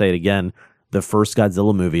before, and I'll say it again. The first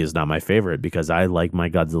Godzilla movie is not my favorite because I like my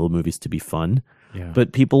Godzilla movies to be fun. Yeah.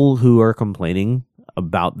 But people who are complaining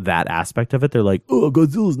about that aspect of it, they're like, oh,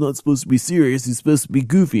 Godzilla's not supposed to be serious. He's supposed to be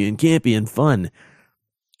goofy and campy and fun.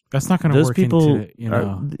 That's not going to work. People,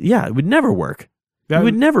 it would never work. It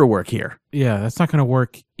would never work here. Yeah, that's not going to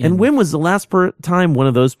work. And when was the last time one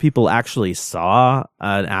of those people actually saw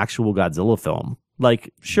an actual Godzilla film?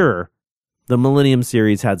 Like, sure, the Millennium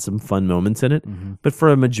series had some fun moments in it, but for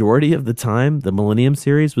a majority of the time, the Millennium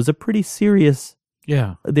series was a pretty serious.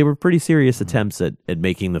 Yeah, they were pretty serious attempts at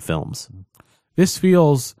making the films. This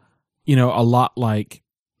feels, a lot like,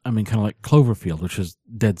 kind of like Cloverfield, which is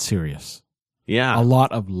dead serious. Yeah. A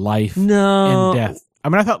lot of life and death.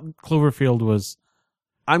 I thought Cloverfield was...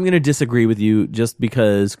 I'm going to disagree with you just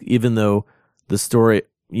because even though the story...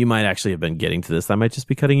 You might actually have been getting to this. I might just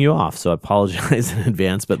be cutting you off, so I apologize in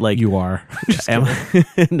advance. But like you are,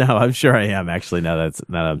 no, I'm sure I am actually. Now that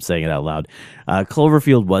I'm saying it out loud,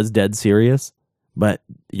 Cloverfield was dead serious, but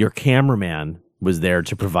your cameraman was there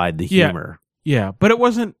to provide the humor. Yeah, but it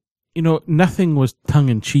wasn't. Nothing was tongue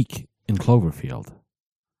in cheek in Cloverfield.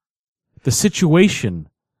 The situation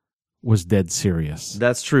was dead serious.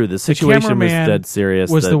 That's true. The situation was dead serious.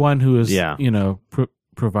 Was the one who was,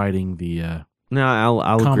 providing the. No,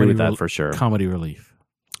 I'll agree with that for sure. Comedy relief.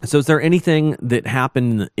 So is there anything that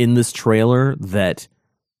happened in this trailer that,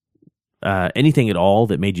 anything at all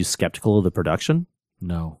that made you skeptical of the production?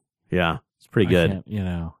 No. Yeah, it's pretty good.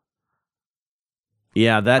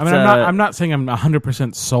 Yeah, that's... I'm not saying I'm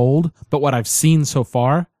 100% sold, but what I've seen so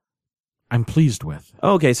far, I'm pleased with.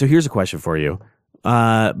 Okay, so here's a question for you.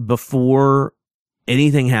 Before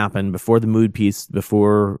anything happened, before the mood piece,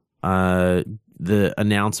 before the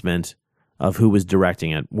announcement, of who was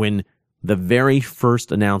directing it. When the very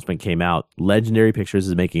first announcement came out, Legendary Pictures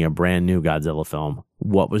is making a brand new Godzilla film.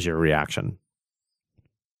 What was your reaction?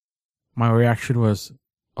 My reaction was,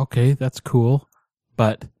 okay, that's cool.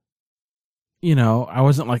 But, you know, I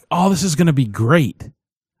wasn't like, oh, this is going to be great.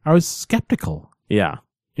 I was skeptical. Yeah.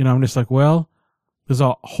 You know, I'm just like, well, there's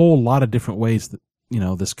a whole lot of different ways that, you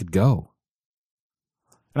know, this could go.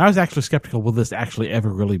 And I was actually skeptical, will this actually ever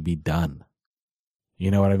really be done? You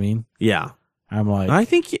know what I mean? Yeah. I'm like, I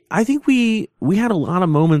think we had a lot of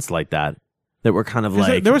moments like that were kind of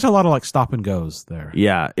like, there was a lot of like stop and goes there.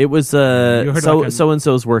 Yeah, it was so and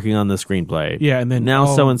so's working on the screenplay. Yeah, and then now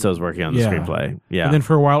so and so's working on the screenplay. Yeah, and then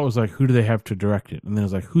for a while it was like, who do they have to direct it? And then it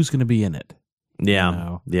was like, who's going to be in it? Yeah, you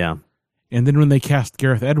know? Yeah. And then when they cast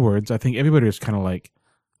Gareth Edwards, I think everybody was kind of like,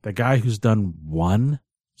 the guy who's done one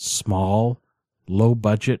small, low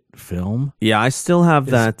budget film. Yeah, I still have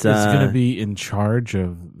that. Is going to be in charge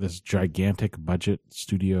of this gigantic budget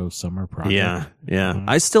studio summer project. Yeah, yeah.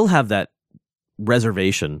 I still have that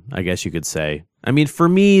reservation, I guess you could say. I mean, for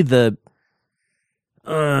me,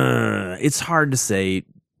 it's hard to say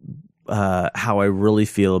how I really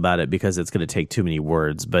feel about it because it's going to take too many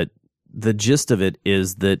words. But the gist of it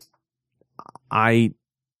is that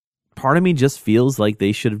part of me just feels like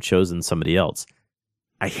they should have chosen somebody else.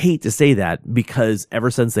 I hate to say that because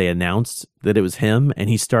ever since they announced that it was him and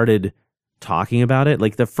he started talking about it,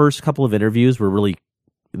 like the first couple of interviews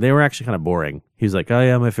they were actually kind of boring. He was like, oh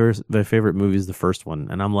yeah, my favorite movie is the first one.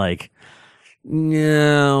 And I'm like,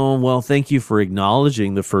 no, well, thank you for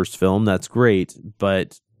acknowledging the first film. That's great.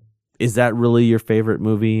 But is that really your favorite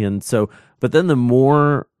movie? And so, but then the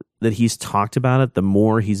more that he's talked about it, the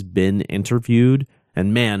more he's been interviewed.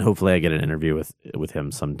 And man, hopefully I get an interview with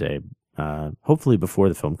him someday. Hopefully before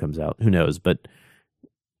the film comes out. Who knows? But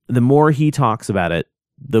the more he talks about it,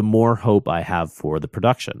 the more hope I have for the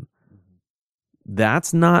production.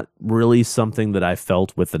 That's not really something that I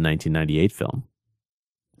felt with the 1998 film.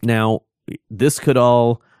 Now, this could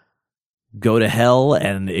all go to hell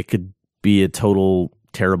and it could be a total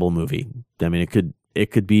terrible movie. I mean,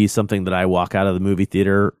 it could be something that I walk out of the movie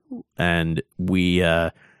theater and we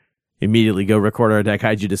immediately go record our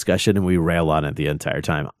Daikaiju discussion and we rail on it the entire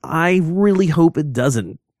time. I really hope it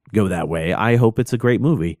doesn't go that way. I hope it's a great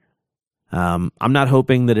movie. I'm not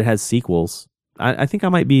hoping that it has sequels. I think I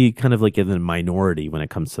might be kind of like in the minority when it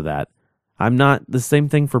comes to that. I'm not the same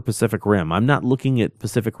thing for Pacific Rim. I'm not looking at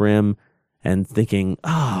Pacific Rim and thinking,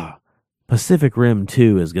 Pacific Rim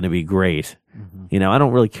 2 is going to be great. Mm-hmm. You know, I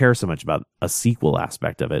don't really care so much about a sequel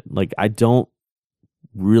aspect of it. Like, I don't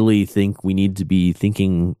really think we need to be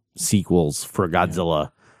thinking sequels for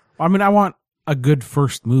Godzilla. Yeah. I mean, I want a good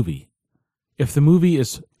first movie. If the movie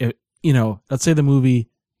is, let's say the movie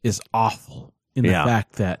is awful in the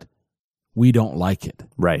fact that we don't like it.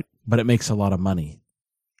 Right. But it makes a lot of money.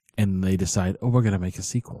 And they decide, we're going to make a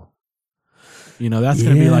sequel. You know, that's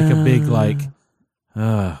going to be like a big,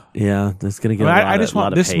 yeah, that's going to get I just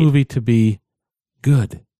want this movie to be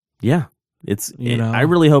good. Yeah. I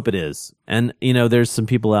really hope it is. And, there's some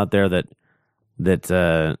people out there that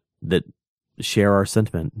share our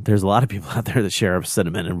sentiment. There's a lot of people out there that share our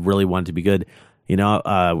sentiment and really want it to be good. The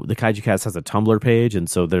Kaiju Cast has a Tumblr page, and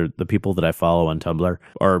so the people that I follow on Tumblr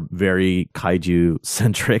are very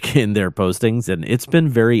kaiju-centric in their postings, and it's been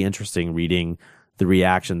very interesting reading the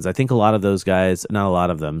reactions. I think a lot of those guys, not a lot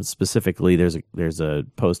of them, specifically, there's a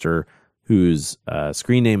poster whose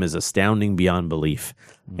screen name is Astounding Beyond Belief,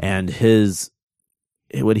 and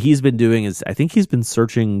what he's been doing is, I think he's been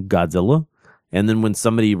searching Godzilla, and then when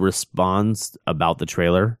somebody responds about the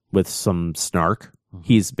trailer with some snark,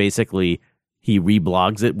 he's basically... he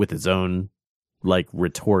reblogs it with his own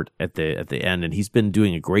retort at the end, and he's been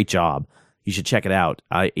doing a great job. You should check it out.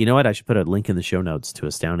 You know what? I should put a link in the show notes to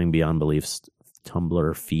Astounding Beyond Belief's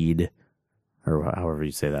Tumblr feed, or however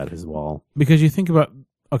you say that, his wall. Because you think about,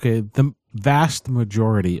 the vast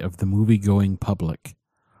majority of the movie-going public,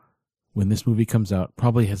 when this movie comes out,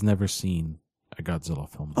 probably has never seen a Godzilla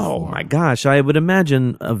film before. Oh my gosh, I would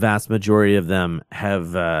imagine a vast majority of them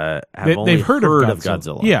have only heard of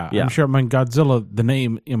Godzilla. Yeah, I'm sure. Godzilla, the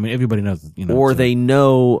name, everybody knows. Or they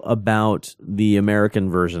know about the American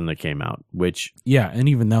version that came out, which... Yeah, and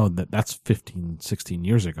even though that's 15, 16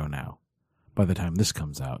 years ago now, by the time this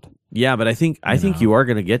comes out. Yeah, but I think you are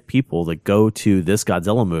going to get people that go to this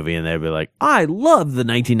Godzilla movie and they'll be like, I love the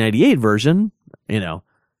 1998 version.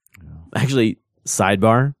 Actually,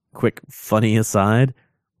 sidebar... quick funny aside,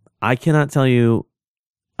 I cannot tell you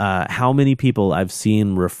how many people I've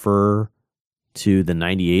seen refer to the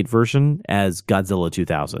 98 version as Godzilla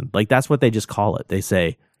 2000. Like, that's what they just call it. They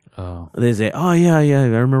say, oh yeah, I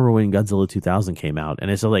remember when Godzilla 2000 came out.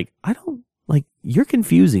 And it's like, I like you're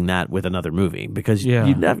confusing that with another movie because Yeah.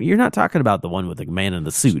 you're not talking about the one with the man in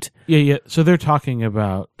the suit. Yeah. So they're talking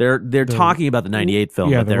about They're talking about the 98 film.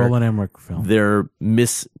 Yeah, but the Roland Emmerich film. They're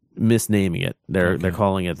misnaming it. They're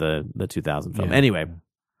calling it the 2000 film. Yeah. Anyway,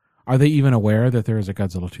 Are they even aware that there is a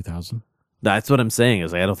Godzilla 2000? that's what I'm saying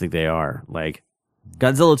is I don't think they are. Like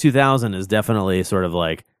Godzilla 2000 is definitely sort of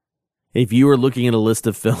like if you were looking at a list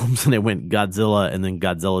of films and it went Godzilla and then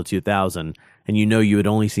Godzilla 2000 and you had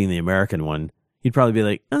only seen the American one, you'd probably be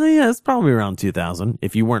like, oh yeah, it's probably around 2000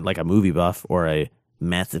 if you weren't like a movie buff or a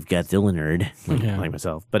massive Godzilla nerd like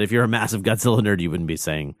myself. But if you're a massive Godzilla nerd, you wouldn't be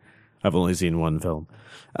saying I've only seen one film.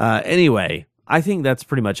 Anyway, I think that's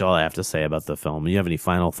pretty much all I have to say about the film. You have any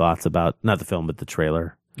final thoughts about not the film but the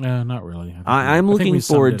trailer? Not really. I'm looking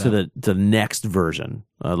forward to the next version,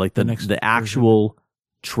 like the actual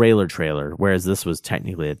trailer, whereas this was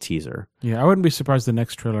technically a teaser. Yeah, I wouldn't be surprised the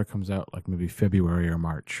next trailer comes out like maybe February or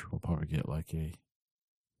March. We'll probably get like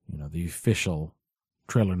the official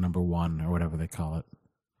trailer number 1 or whatever they call it.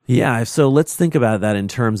 Yeah, so let's think about that in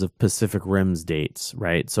terms of Pacific Rim's dates,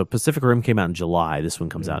 right? So Pacific Rim came out in July. This one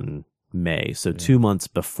comes out in May. So 2 months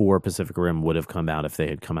before Pacific Rim would have come out if they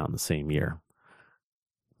had come out in the same year.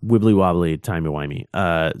 Wibbly wobbly,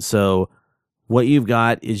 timey-wimey. So what you've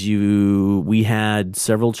got is we had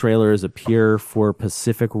several trailers appear for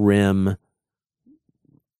Pacific Rim,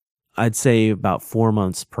 I'd say about 4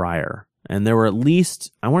 months prior. And there were at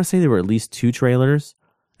least 2 trailers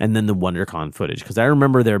and then the WonderCon footage. Because I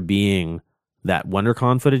remember there being that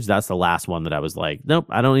WonderCon footage. That's the last one that I was like, nope,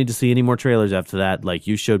 I don't need to see any more trailers after that. Like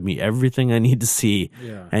you showed me everything I need to see.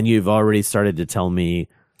 Yeah. And you've already started to tell me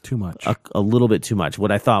too much, a little bit too much,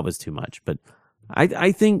 what I thought was too much. But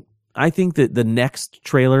I think that the next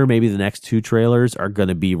trailer, maybe the next 2 trailers are going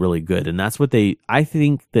to be really good. And that's what I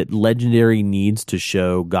think that Legendary needs to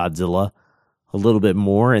show Godzilla a little bit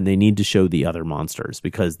more and they need to show the other monsters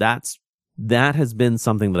because that has been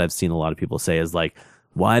something that I've seen a lot of people say is like,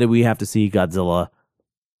 why do we have to see Godzilla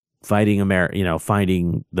fighting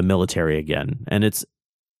fighting the military again? And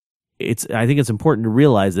I think it's important to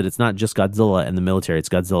realize that it's not just Godzilla and the military, it's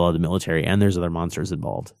Godzilla, the military, and there's other monsters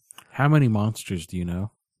involved. How many monsters do you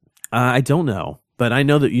know? I don't know, but I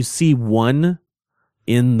know that you see one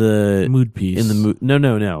in the mood piece.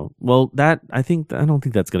 No. Well, I don't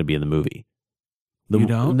think that's going to be in the movie. You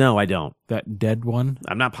don't? No, I don't. That dead one?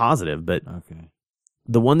 I'm not positive, but okay.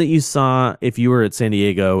 The one that you saw if you were at San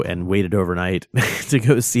Diego and waited overnight to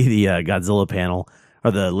go see the Godzilla panel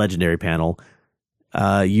or the Legendary panel,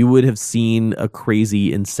 you would have seen a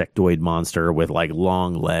crazy insectoid monster with like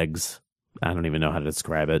long legs. I don't even know how to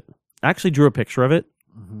describe it. I actually drew a picture of it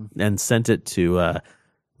and sent it to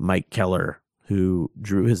Mike Keller, who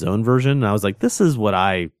drew his own version. And I was like, this is what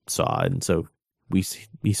I saw. And so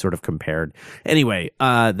we sort of compared. Anyway,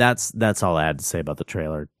 that's all I had to say about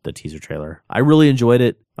the teaser trailer. I really enjoyed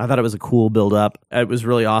it. I thought it was a cool build up. It was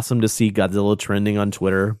really awesome to see Godzilla trending on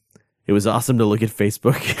Twitter. It was awesome to look at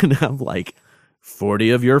Facebook and have like 40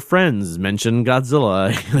 of your friends mention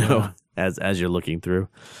Godzilla, as you're looking through.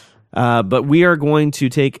 But we are going to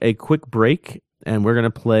take a quick break and we're going to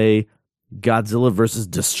play Godzilla vs.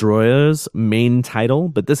 Destroyers main title,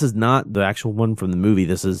 but this is not the actual one from the movie.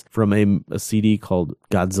 This is from a CD called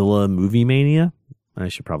Godzilla Movie Mania. I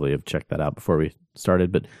should probably have checked that out before we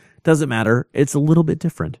started, but it doesn't matter. It's a little bit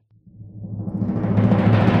different.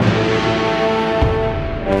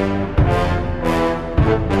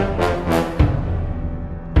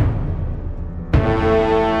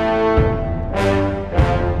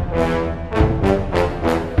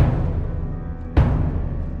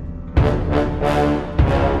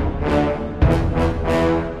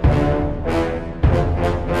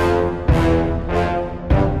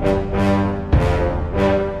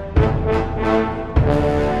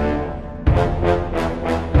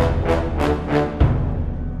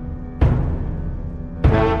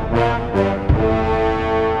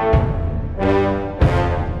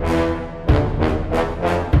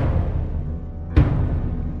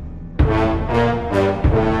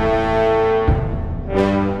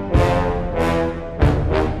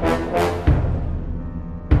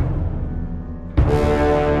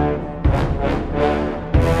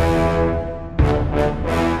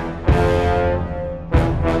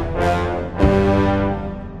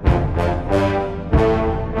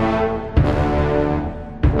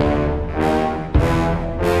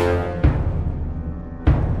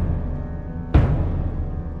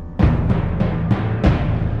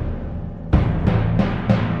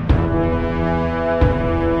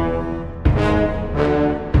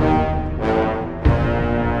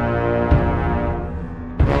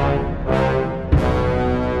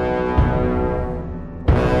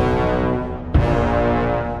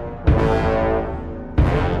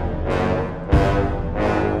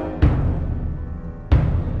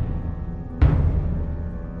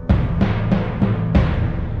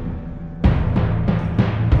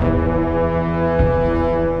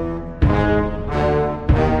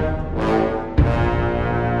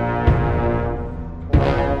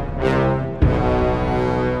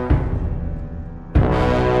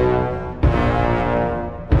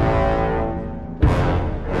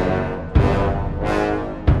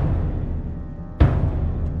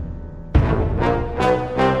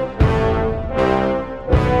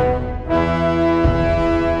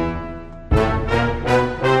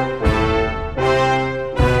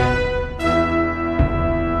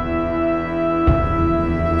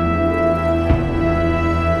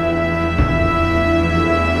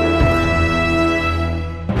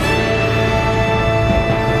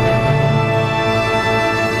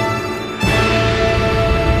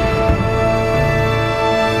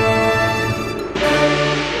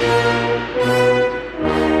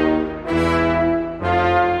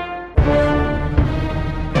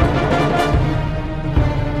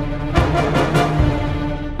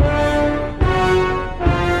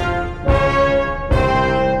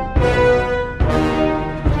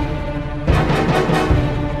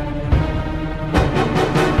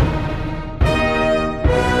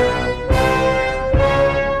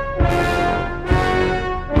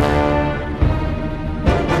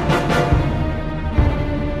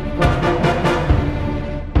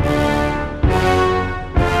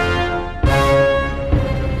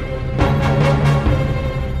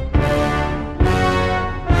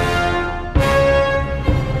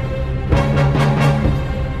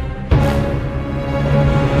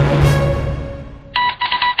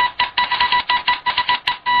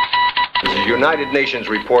 United Nations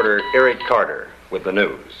reporter Eric Carter with the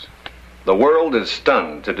news. The world is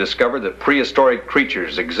stunned to discover that prehistoric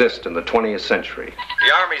creatures exist in the 20th century.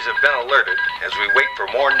 The armies have been alerted as we wait for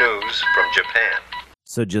more news from Japan.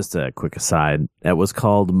 So just a quick aside, that was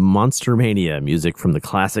called Monster Mania, music from the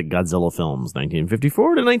classic Godzilla films,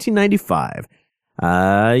 1954 to 1995.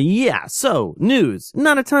 So, news.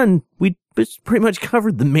 Not a ton. We pretty much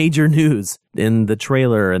covered the major news in the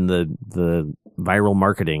trailer and the viral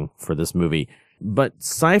marketing for this movie. But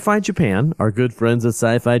Sci-Fi Japan, our good friends at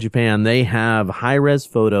Sci-Fi Japan, they have high-res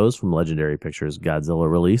photos from Legendary Pictures' Godzilla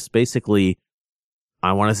release. Basically,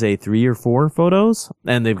 I want to say 3 or 4 photos,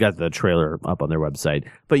 and they've got the trailer up on their website.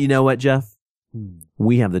 But you know what, Jeff?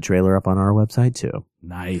 We have the trailer up on our website, too.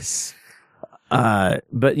 Nice.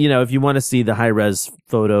 But, you know, if you want to see the high-res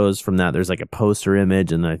photos from that, there's like a poster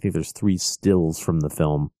image, and I think there's 3 stills from the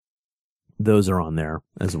film. Those are on there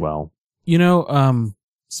as well. You know,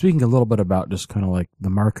 speaking a little bit about just kind of like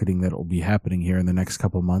the marketing that will be happening here in the next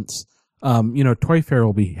couple of months, you know, Toy Fair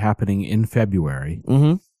will be happening in February.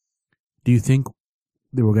 Mm-hmm. Do you think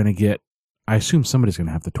that we're going to get, I assume somebody's going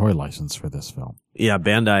to have the toy license for this film. Yeah,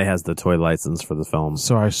 Bandai has the toy license for the film.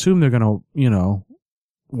 So I assume they're going to, you know,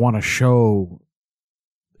 want to show,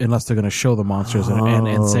 unless they're going to show the monsters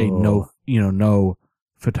and say no, you know, no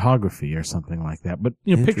photography or something like that. But,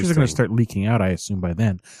 you know, pictures are going to start leaking out, I assume, by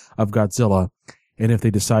then of Godzilla. And if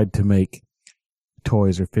they decide to make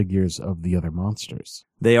toys or figures of the other monsters.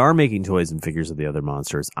 They are making toys and figures of the other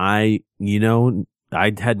monsters. I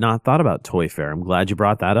had not thought about Toy Fair. I'm glad you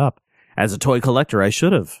brought that up. As a toy collector, I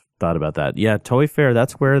should have thought about that. Yeah, Toy Fair,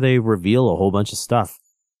 that's where they reveal a whole bunch of stuff.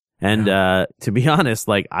 And to be honest,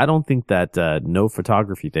 like, I don't think that no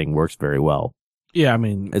photography thing works very well. Yeah, I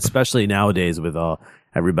mean, especially nowadays with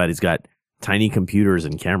everybody's got tiny computers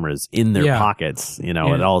and cameras in their pockets, you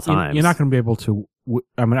know, at all times. You're not going to be able to,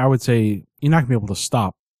 I mean, I would say you're not going to be able to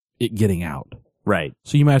stop it getting out. Right.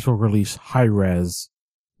 So you might as well release high-res,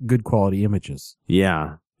 good quality images.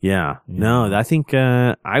 Yeah. No, I think,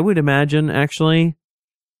 I would imagine actually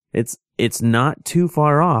it's not too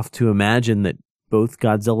far off to imagine that both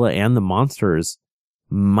Godzilla and the monsters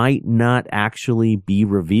might not actually be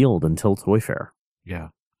revealed until Toy Fair. Yeah.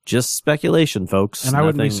 Just speculation, folks. And I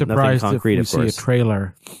wouldn't be surprised if we see a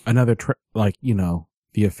trailer, another, like, you know,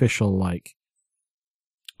 the official, like,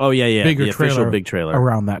 oh, yeah. Bigger the official big trailer.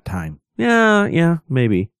 Around that time. Yeah,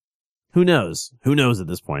 maybe. Who knows? Who knows at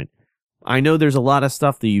this point? I know there's a lot of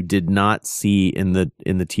stuff that you did not see in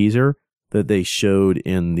the teaser that they showed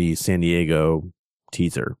in the San Diego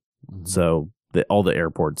teaser. Mm-hmm. So all the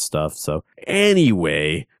airport stuff. So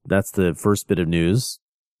anyway, that's the first bit of news.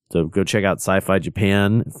 So go check out Sci-Fi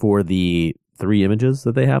Japan for the 3 images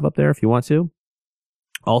that they have up there if you want to.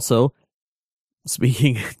 Also,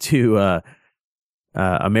 speaking to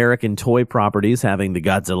American toy properties having the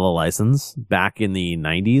Godzilla license back in the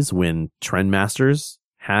 90s when Trendmasters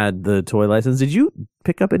had the toy license. Did you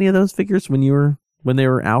pick up any of those figures when they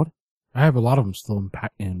were out? I have a lot of them still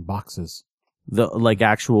in boxes.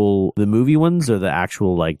 The movie ones or the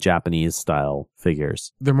actual like Japanese style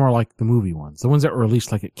figures? They're more like the movie ones. The ones that were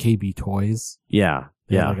released like at KB Toys. Yeah.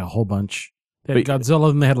 They had like a whole bunch. They had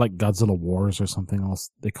Godzilla, and they had like Godzilla Wars or something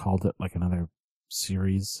else. They called it like another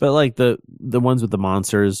series. But like the ones with the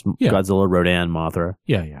monsters, Godzilla, Rodan, Mothra.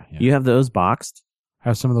 Yeah. You have those boxed? I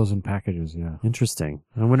have some of those in packages, yeah. Interesting.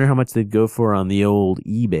 I wonder how much they'd go for on the old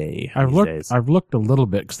eBay. I've looked a little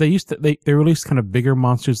bit because they released kind of bigger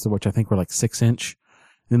monsters, which I think were like 6-inch.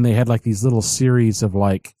 Then they had like these little series of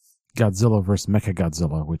like Godzilla versus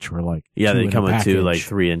Mechagodzilla, which were like they come in 2 like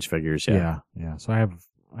 3-inch figures. Yeah. So I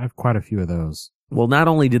have quite a few of those. Well, not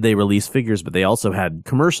only did they release figures, but they also had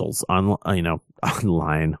commercials on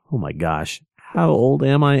online. Oh my gosh. How old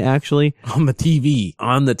am I actually? On the TV.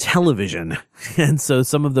 On the television. And so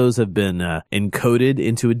some of those have been encoded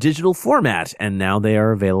into a digital format, and now they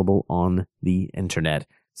are available on the internet.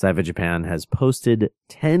 Sci-Fi Japan has posted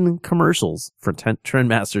 10 commercials for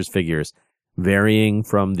Trendmasters figures, varying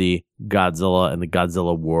from the Godzilla and the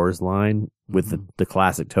Godzilla Wars line with the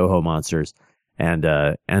classic Toho monsters, and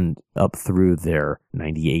up through their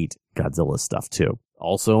 98 Godzilla stuff too.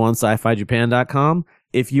 Also on sci-fijapan.com.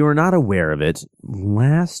 If you are not aware of it,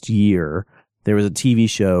 last year there was a TV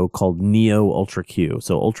show called Neo Ultra Q.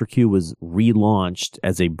 So Ultra Q was relaunched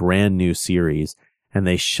as a brand new series, and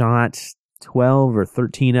they shot 12 or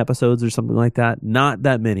 13 episodes or something like that. Not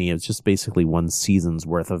that many. It's just basically one season's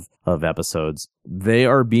worth of episodes. They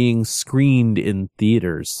are being screened in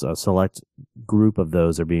theaters. A select group of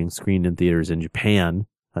those are being screened in theaters in Japan,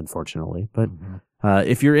 unfortunately. But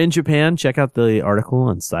if you're in Japan, check out the article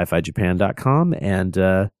on sci-fijapan.com.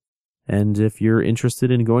 And if you're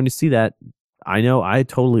interested in going to see that, I know I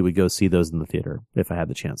totally would go see those in the theater if I had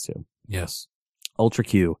the chance to. Yes. Ultra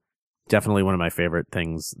Q, definitely one of my favorite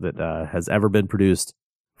things that has ever been produced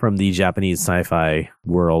from the Japanese sci-fi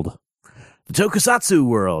world. The Tokusatsu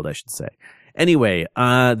world, I should say. Anyway,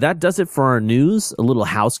 that does it for our news. A little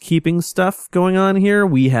housekeeping stuff going on here.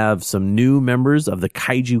 We have some new members of the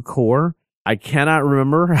Kaiju Corps. I cannot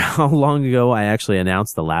remember how long ago I actually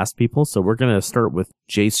announced the last people, so we're going to start with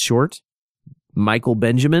Jace Short, Michael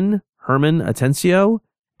Benjamin, Herman Atencio,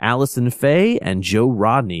 Allison Faye, and Joe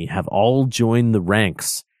Rodney have all joined the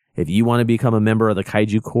ranks. If you want to become a member of the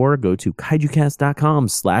Kaiju Corps, go to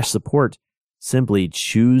kaijucast.com/support. Simply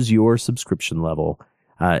choose your subscription level.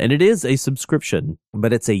 And it is a subscription,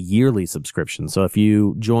 but it's a yearly subscription. So if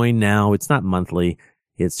you join now, it's not monthly.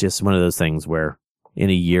 It's just one of those things where in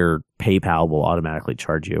a year, PayPal will automatically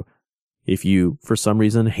charge you. If you, for some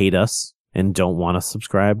reason, hate us and don't want to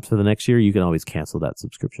subscribe for the next year, you can always cancel that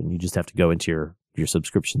subscription. You just have to go into your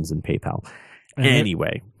subscriptions in PayPal.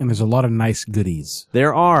 Anyway. And there's a lot of nice goodies.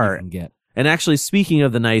 There are. You can get. And actually, speaking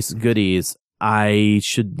of the nice goodies, I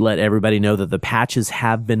should let everybody know that the patches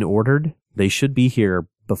have been ordered. They should be here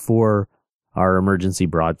before our emergency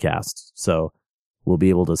broadcast. So we'll be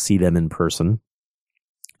able to see them in person.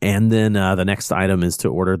 And then the next item is to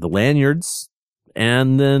order the lanyards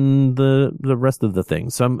and then the rest of the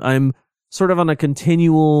things. So I'm sort of on a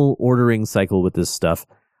continual ordering cycle with this stuff.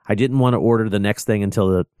 I didn't want to order the next thing until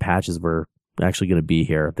the patches were actually going to be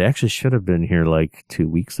here. They actually should have been here like 2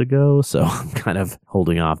 weeks ago, so I'm kind of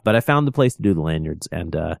holding off. But I found the place to do the lanyards,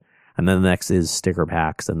 and then the next is sticker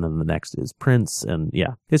packs, and then the next is prints, and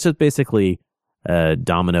yeah, it's just basically a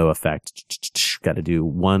domino effect. Got to do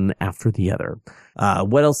one after the other.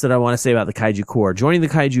 What else did I want to say about the Kaiju Corps? Joining the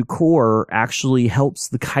Kaiju Corps actually helps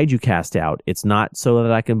the Kaiju Cast out. It's not so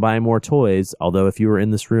that I can buy more toys, although if you were in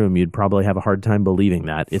this room, you'd probably have a hard time believing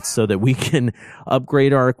that. It's so that we can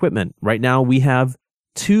upgrade our equipment. Right now, we have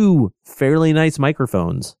 2 fairly nice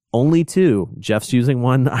microphones. Only 2. Jeff's using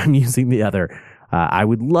one. I'm using the other. I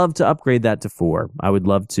would love to upgrade that to 4. I would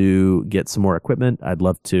love to get some more equipment. I'd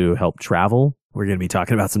love to help travel. We're going to be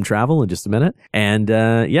talking about some travel in just a minute. And,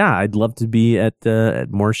 yeah, I'd love to be at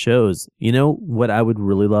more shows. You know what I would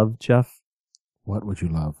really love, Jeff? What would you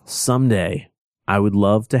love? Someday, I would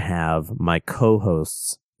love to have my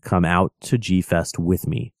co-hosts come out to G-Fest with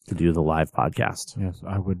me to do the live podcast. Yes,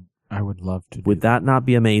 I would love to. Would that not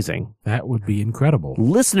be amazing? That would be incredible.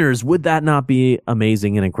 Listeners, would that not be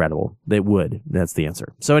amazing and incredible? They would. That's the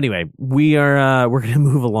answer. So anyway, we're going to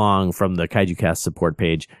move along from the Kaiju Cast support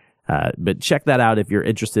page. But check that out if you're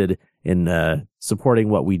interested in supporting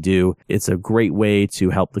what we do. It's a great way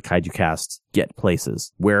to help the Kaiju Cast get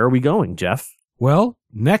places. Where are we going, Jeff? Well,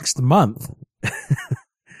 next month,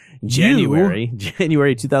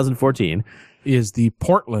 January 2014, is the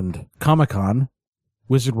Portland Comic-Con,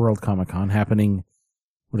 Wizard World Comic-Con, happening,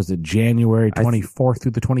 what is it, January 24th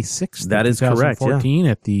through the 26th? That is correct, 2014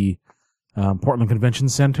 at the Portland Convention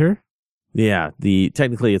Center. Yeah,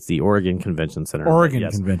 technically it's the Oregon Convention Center.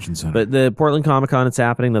 Convention Center. But the Portland Comic-Con, it's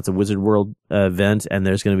happening. That's a Wizard World event, and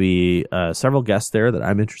there's going to be several guests there that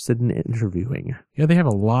I'm interested in interviewing. Yeah, they have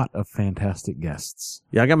a lot of fantastic guests.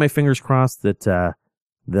 Yeah, I got my fingers crossed that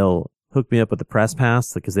they'll hook me up with the press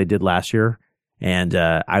pass, because they did last year, and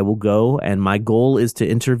I will go, and my goal is to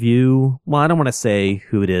interview, well, I don't want to say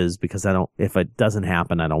who it is, because if it doesn't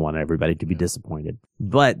happen, I don't want everybody to be disappointed.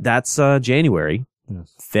 But that's January.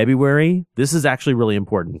 Yes. February, this is actually really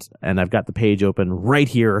important, and I've got the page open right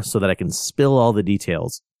here so that I can spill all the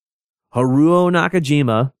details. Haruo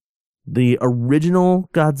Nakajima, the original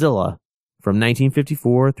Godzilla from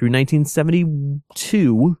 1954 through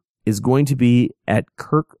 1972, is going to be at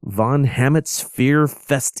Kirk Von Hammett's Fear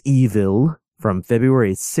Festival from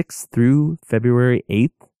February 6th through February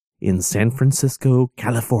 8th in San Francisco,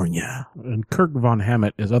 California. And Kirk Von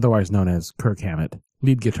Hammett is otherwise known as Kirk Hammett,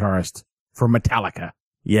 lead guitarist for Metallica.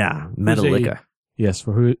 Yeah, Metallica. Yes,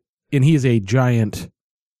 and he is a giant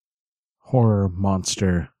horror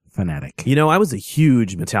monster fanatic. You know, I was a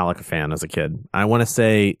huge Metallica fan as a kid. I want to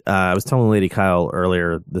say, I was telling Lady Kyle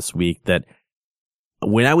earlier this week that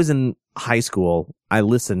when I was in high school, I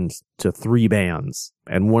listened to 3 bands,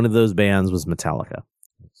 and one of those bands was Metallica.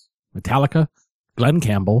 Metallica, Glenn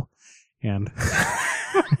Campbell, and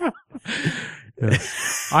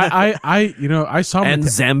I saw and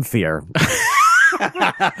Zamfir.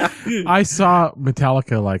 I saw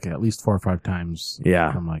Metallica like at least 4 or 5 times.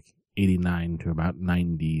 Yeah, from like 89 to about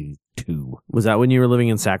 92. Was that when you were living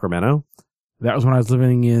in Sacramento? That was when I was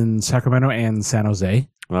living in Sacramento and San Jose.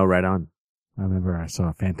 Oh, right on. I remember I saw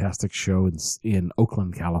a fantastic show in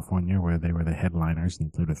Oakland, California, where they were the headliners, and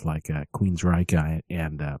they played with like Queensryche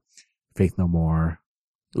and Faith No More.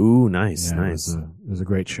 Ooh, nice, Yeah, nice. It was a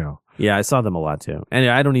great show. Yeah, I saw them a lot too. And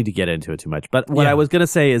I don't need to get into it too much. But what I was going to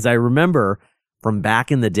say is I remember from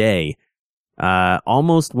back in the day,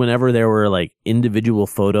 almost whenever there were like individual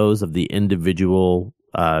photos of the individual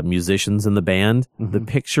musicians in the band, the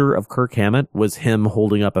picture of Kirk Hammett was him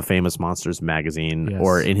holding up a Famous Monsters magazine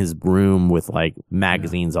or in his room with like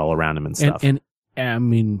magazines all around him and stuff. And I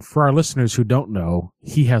mean, for our listeners who don't know,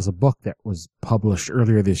 he has a book that was published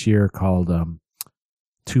earlier this year called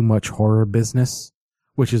Too Much Horror Business,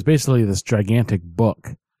 which is basically this gigantic book,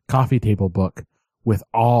 coffee table book, with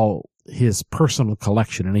all his personal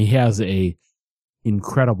collection. And he has a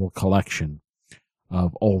incredible collection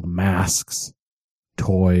of old masks,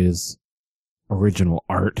 toys, original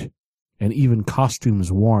art, and even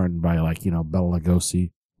costumes worn by Bela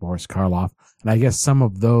Lugosi, Boris Karloff. And I guess some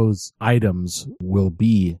of those items will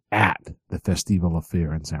be at the Festival of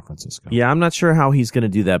Fear in San Francisco. Yeah, I'm not sure how he's going to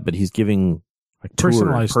do that, but he's giving like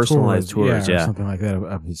personalized tours, or something like that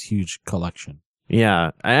of his huge collection.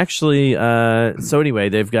 Yeah, I actually, so anyway,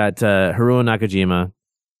 they've got Haruo Nakajima,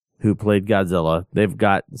 who played Godzilla. They've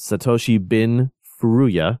got Satoshi Bin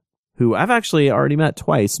Furuya, who I've actually already met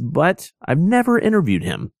twice, but I've never interviewed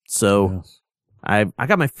him. So I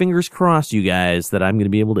got my fingers crossed, you guys, that I'm going to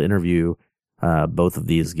be able to interview both of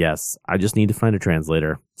these guests. I just need to find a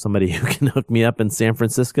translator, somebody who can hook me up in San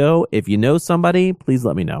Francisco. If you know somebody, please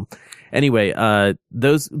let me know. Anyway,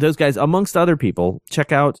 those guys, amongst other people,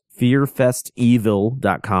 check out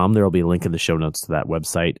fearfestevil.com. There will be a link in the show notes to that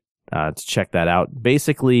website to check that out.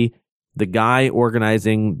 Basically, the guy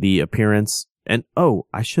organizing the appearance, and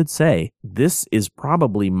I should say, this is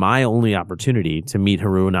probably my only opportunity to meet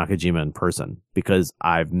Haruo Nakajima in person, because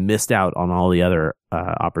I've missed out on all the other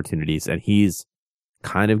opportunities, and he's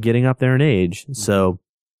kind of getting up there in age. So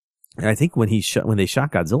I think when they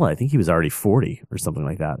shot Godzilla, I think he was already 40 or something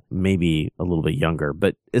like that, maybe a little bit younger.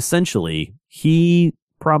 But essentially, he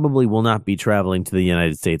probably will not be traveling to the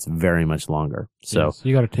United States very much longer. So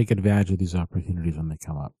you got to take advantage of these opportunities when they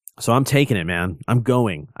come up. So I'm taking it, man. I'm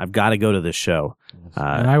going. I've got to go to this show.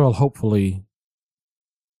 And I will hopefully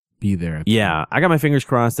be there. Yeah, I got my fingers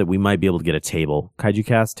crossed that we might be able to get a table, Kaiju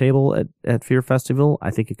Cast table at Fear Festival.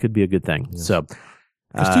 I think it could be a good thing. Yes. So,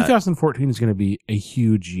 because 2014 is going to be a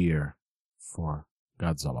huge year for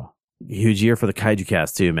Godzilla. Huge year for the Kaiju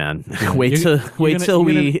Cast too, man. wait till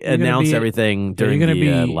we announce everything during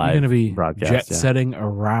the live broadcast. Jet setting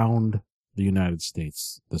around the United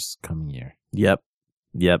States this coming year. Yep.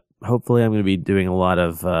 Hopefully I'm going to be doing a lot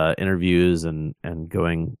of interviews and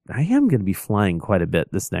going. I am going to be flying quite a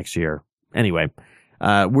bit this next year. Anyway,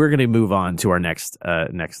 we're going to move on to our next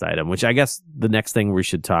item, which I guess the next thing we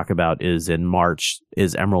should talk about is in March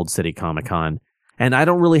is Emerald City Comic Con. And I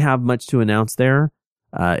don't really have much to announce there,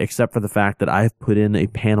 except for the fact that I've put in a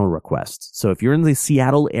panel request. So if you're in the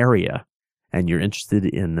Seattle area and you're interested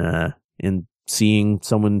in seeing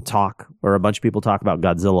someone talk or a bunch of people talk about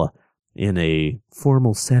Godzilla in a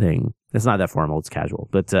formal setting. It's not that formal, it's casual,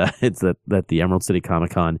 but it's that the Emerald City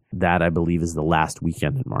Comic Con, that I believe is the last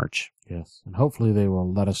weekend in March. Yes, and hopefully they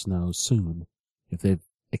will let us know soon if they've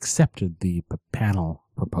accepted the panel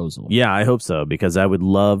proposal. Yeah, I hope so, because I would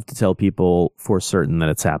love to tell people for certain that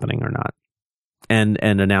it's happening or not, and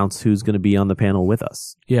announce who's going to be on the panel with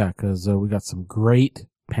us. Yeah, because we got some great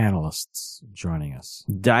panelists joining us.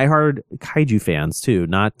 Diehard kaiju fans too,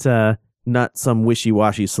 not some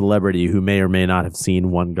wishy-washy celebrity who may or may not have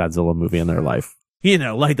seen one Godzilla movie in their life. You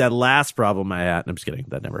know, like that last problem I had. I'm just kidding.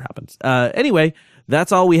 That never happens. Anyway,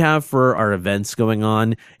 that's all we have for our events going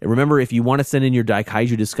on. And remember, if you want to send in your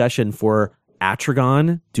Daikaiju discussion for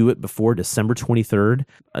Atragon, do it before December 23rd.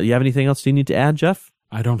 You have anything else you need to add, Jeff?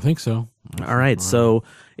 I don't think so. All right. So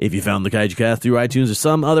if you found the Kaiju Cast through iTunes or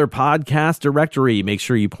some other podcast directory, make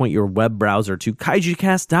sure you point your web browser to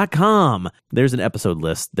kaijukast.com. There's an episode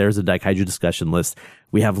list. There's a Daikaiju discussion list.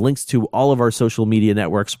 We have links to all of our social media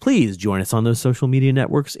networks. Please join us on those social media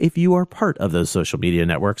networks if you are part of those social media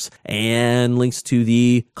networks, and links to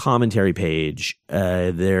the commentary page.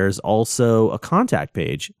 There's also a contact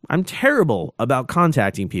page. I'm terrible about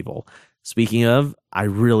contacting people. Speaking of, I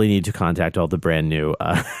really need to contact all the brand new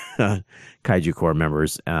Kaiju Corps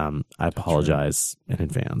members. I apologize in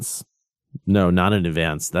advance. No, not in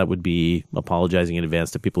advance. That would be apologizing in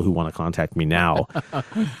advance to people who want to contact me now.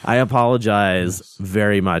 I apologize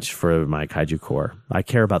very much for my Kaiju Corps. I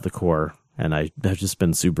care about the Corps, and I've just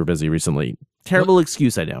been super busy recently. Terrible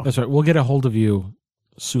excuse, I know. That's right. We'll get a hold of you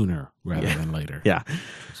sooner rather than later. Yeah.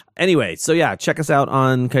 Anyway, so yeah, check us out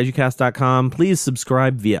on kaijukast.com. Please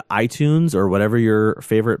subscribe via iTunes or whatever your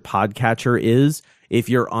favorite podcatcher is. If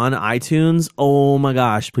you're on iTunes, oh my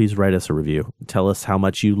gosh, please write us a review. Tell us how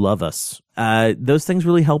much you love us. Those things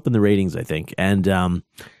really help in the ratings, I think. And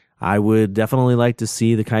I would definitely like to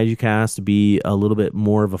see the Kaiju Cast be a little bit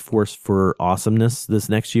more of a force for awesomeness this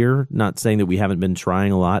next year. Not saying that we haven't been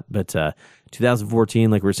trying a lot, but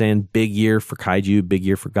 2014, like we're saying, big year for Kaiju, big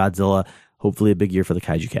year for Godzilla, hopefully a big year for the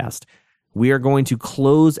Kaiju Cast. We are going to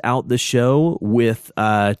close out the show with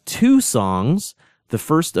 2 songs, the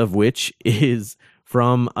first of which is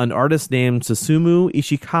from an artist named Susumu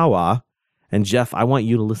Ishikawa. And Jeff, I want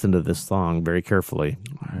you to listen to this song very carefully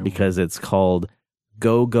because it's called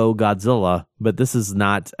Go Go Godzilla, but this is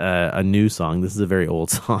not a new song. This is a very old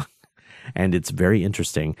song, and it's very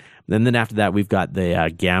interesting. And then after that, we've got the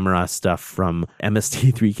Gamera stuff from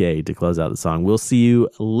MST3K to close out the song. We'll see you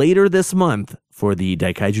later this month for the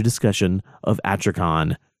Daikaiju discussion of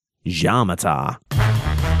Atricon Yamata.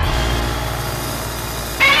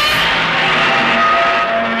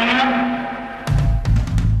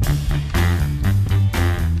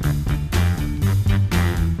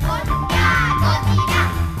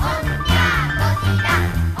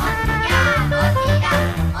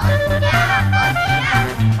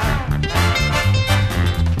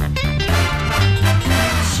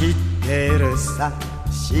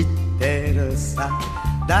 知ってるさ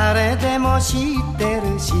誰でも知ってる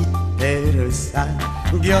知ってるさ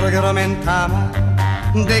ギョロギョロ目ん玉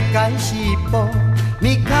でっかい尻尾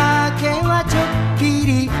見かけはちょっぴ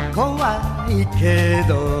り怖いけ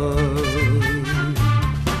ど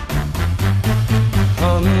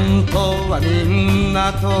本当はみん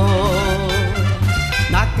なと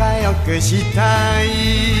仲良くしたい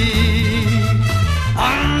お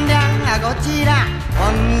んりゃごちらお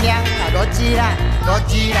んりゃごちらど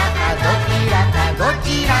ちらかどちらかど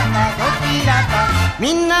ちらかどちらか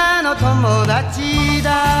みんなの友達だ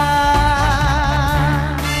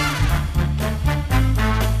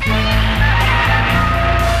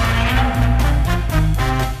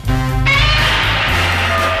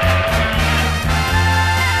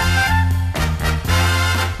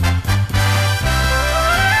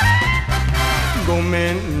ご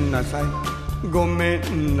めんなさいごめ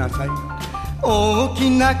んなさい大き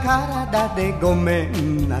な体でごめ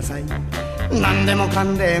んなさい何でもか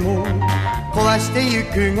んでも壊してゆ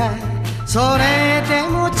くがそれで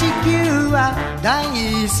も地球は大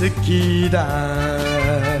好きだ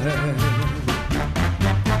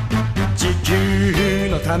地球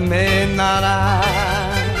のためなら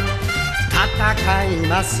戦い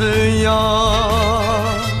ますよ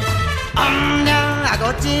おんりゃ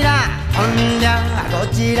ごちらおんりゃご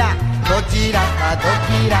ちらどちらかど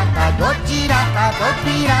ちらかどちらかど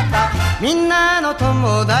ちらかみんなの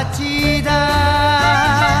友達だ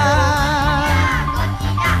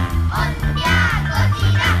おんりゃごち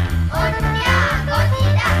らおんりゃごち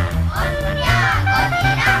らおんりゃごち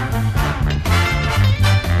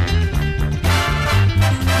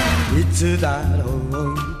らいつだろ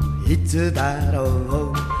ういつだろ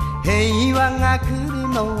う平和が来る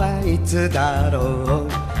のはいつだろ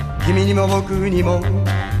う君にも僕にも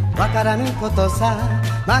わからぬことさ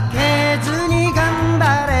負けずに頑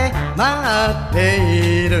張れ待って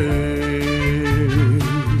いる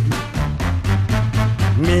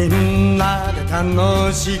みんなで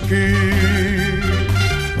楽しく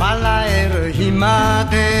笑える日ま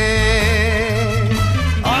で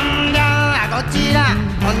おんりゃごちら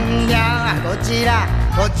おんりゃごちら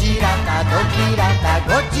どちらかどちらか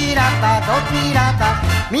どちらかどちらか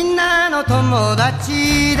みんなの友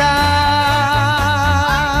達だ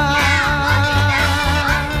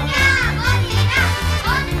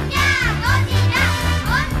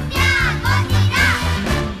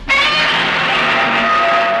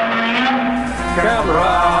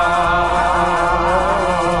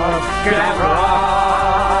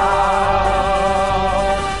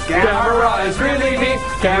Gamera is really neat.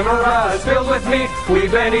 Gamera is filled with meat.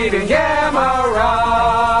 We've been eating Gamera.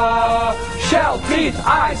 Shell, teeth,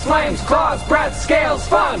 eyes, flames, claws, breath, scales,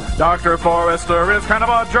 fun. Dr. Forrester is kind of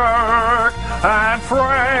a jerk, and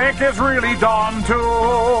Frank is really dumb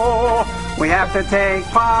too. We have to take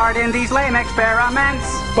part in these lame experiments.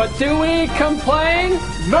 But do we complain?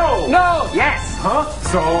 No. No. Yes. Huh?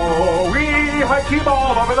 So we hike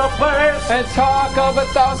all over the place and talk of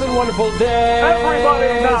 1,000 wonderful days.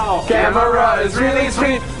 Everybody now. Gamera is really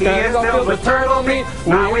sweet. He is filled with turtle meat.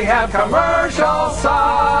 Now we have commercial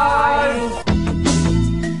signs.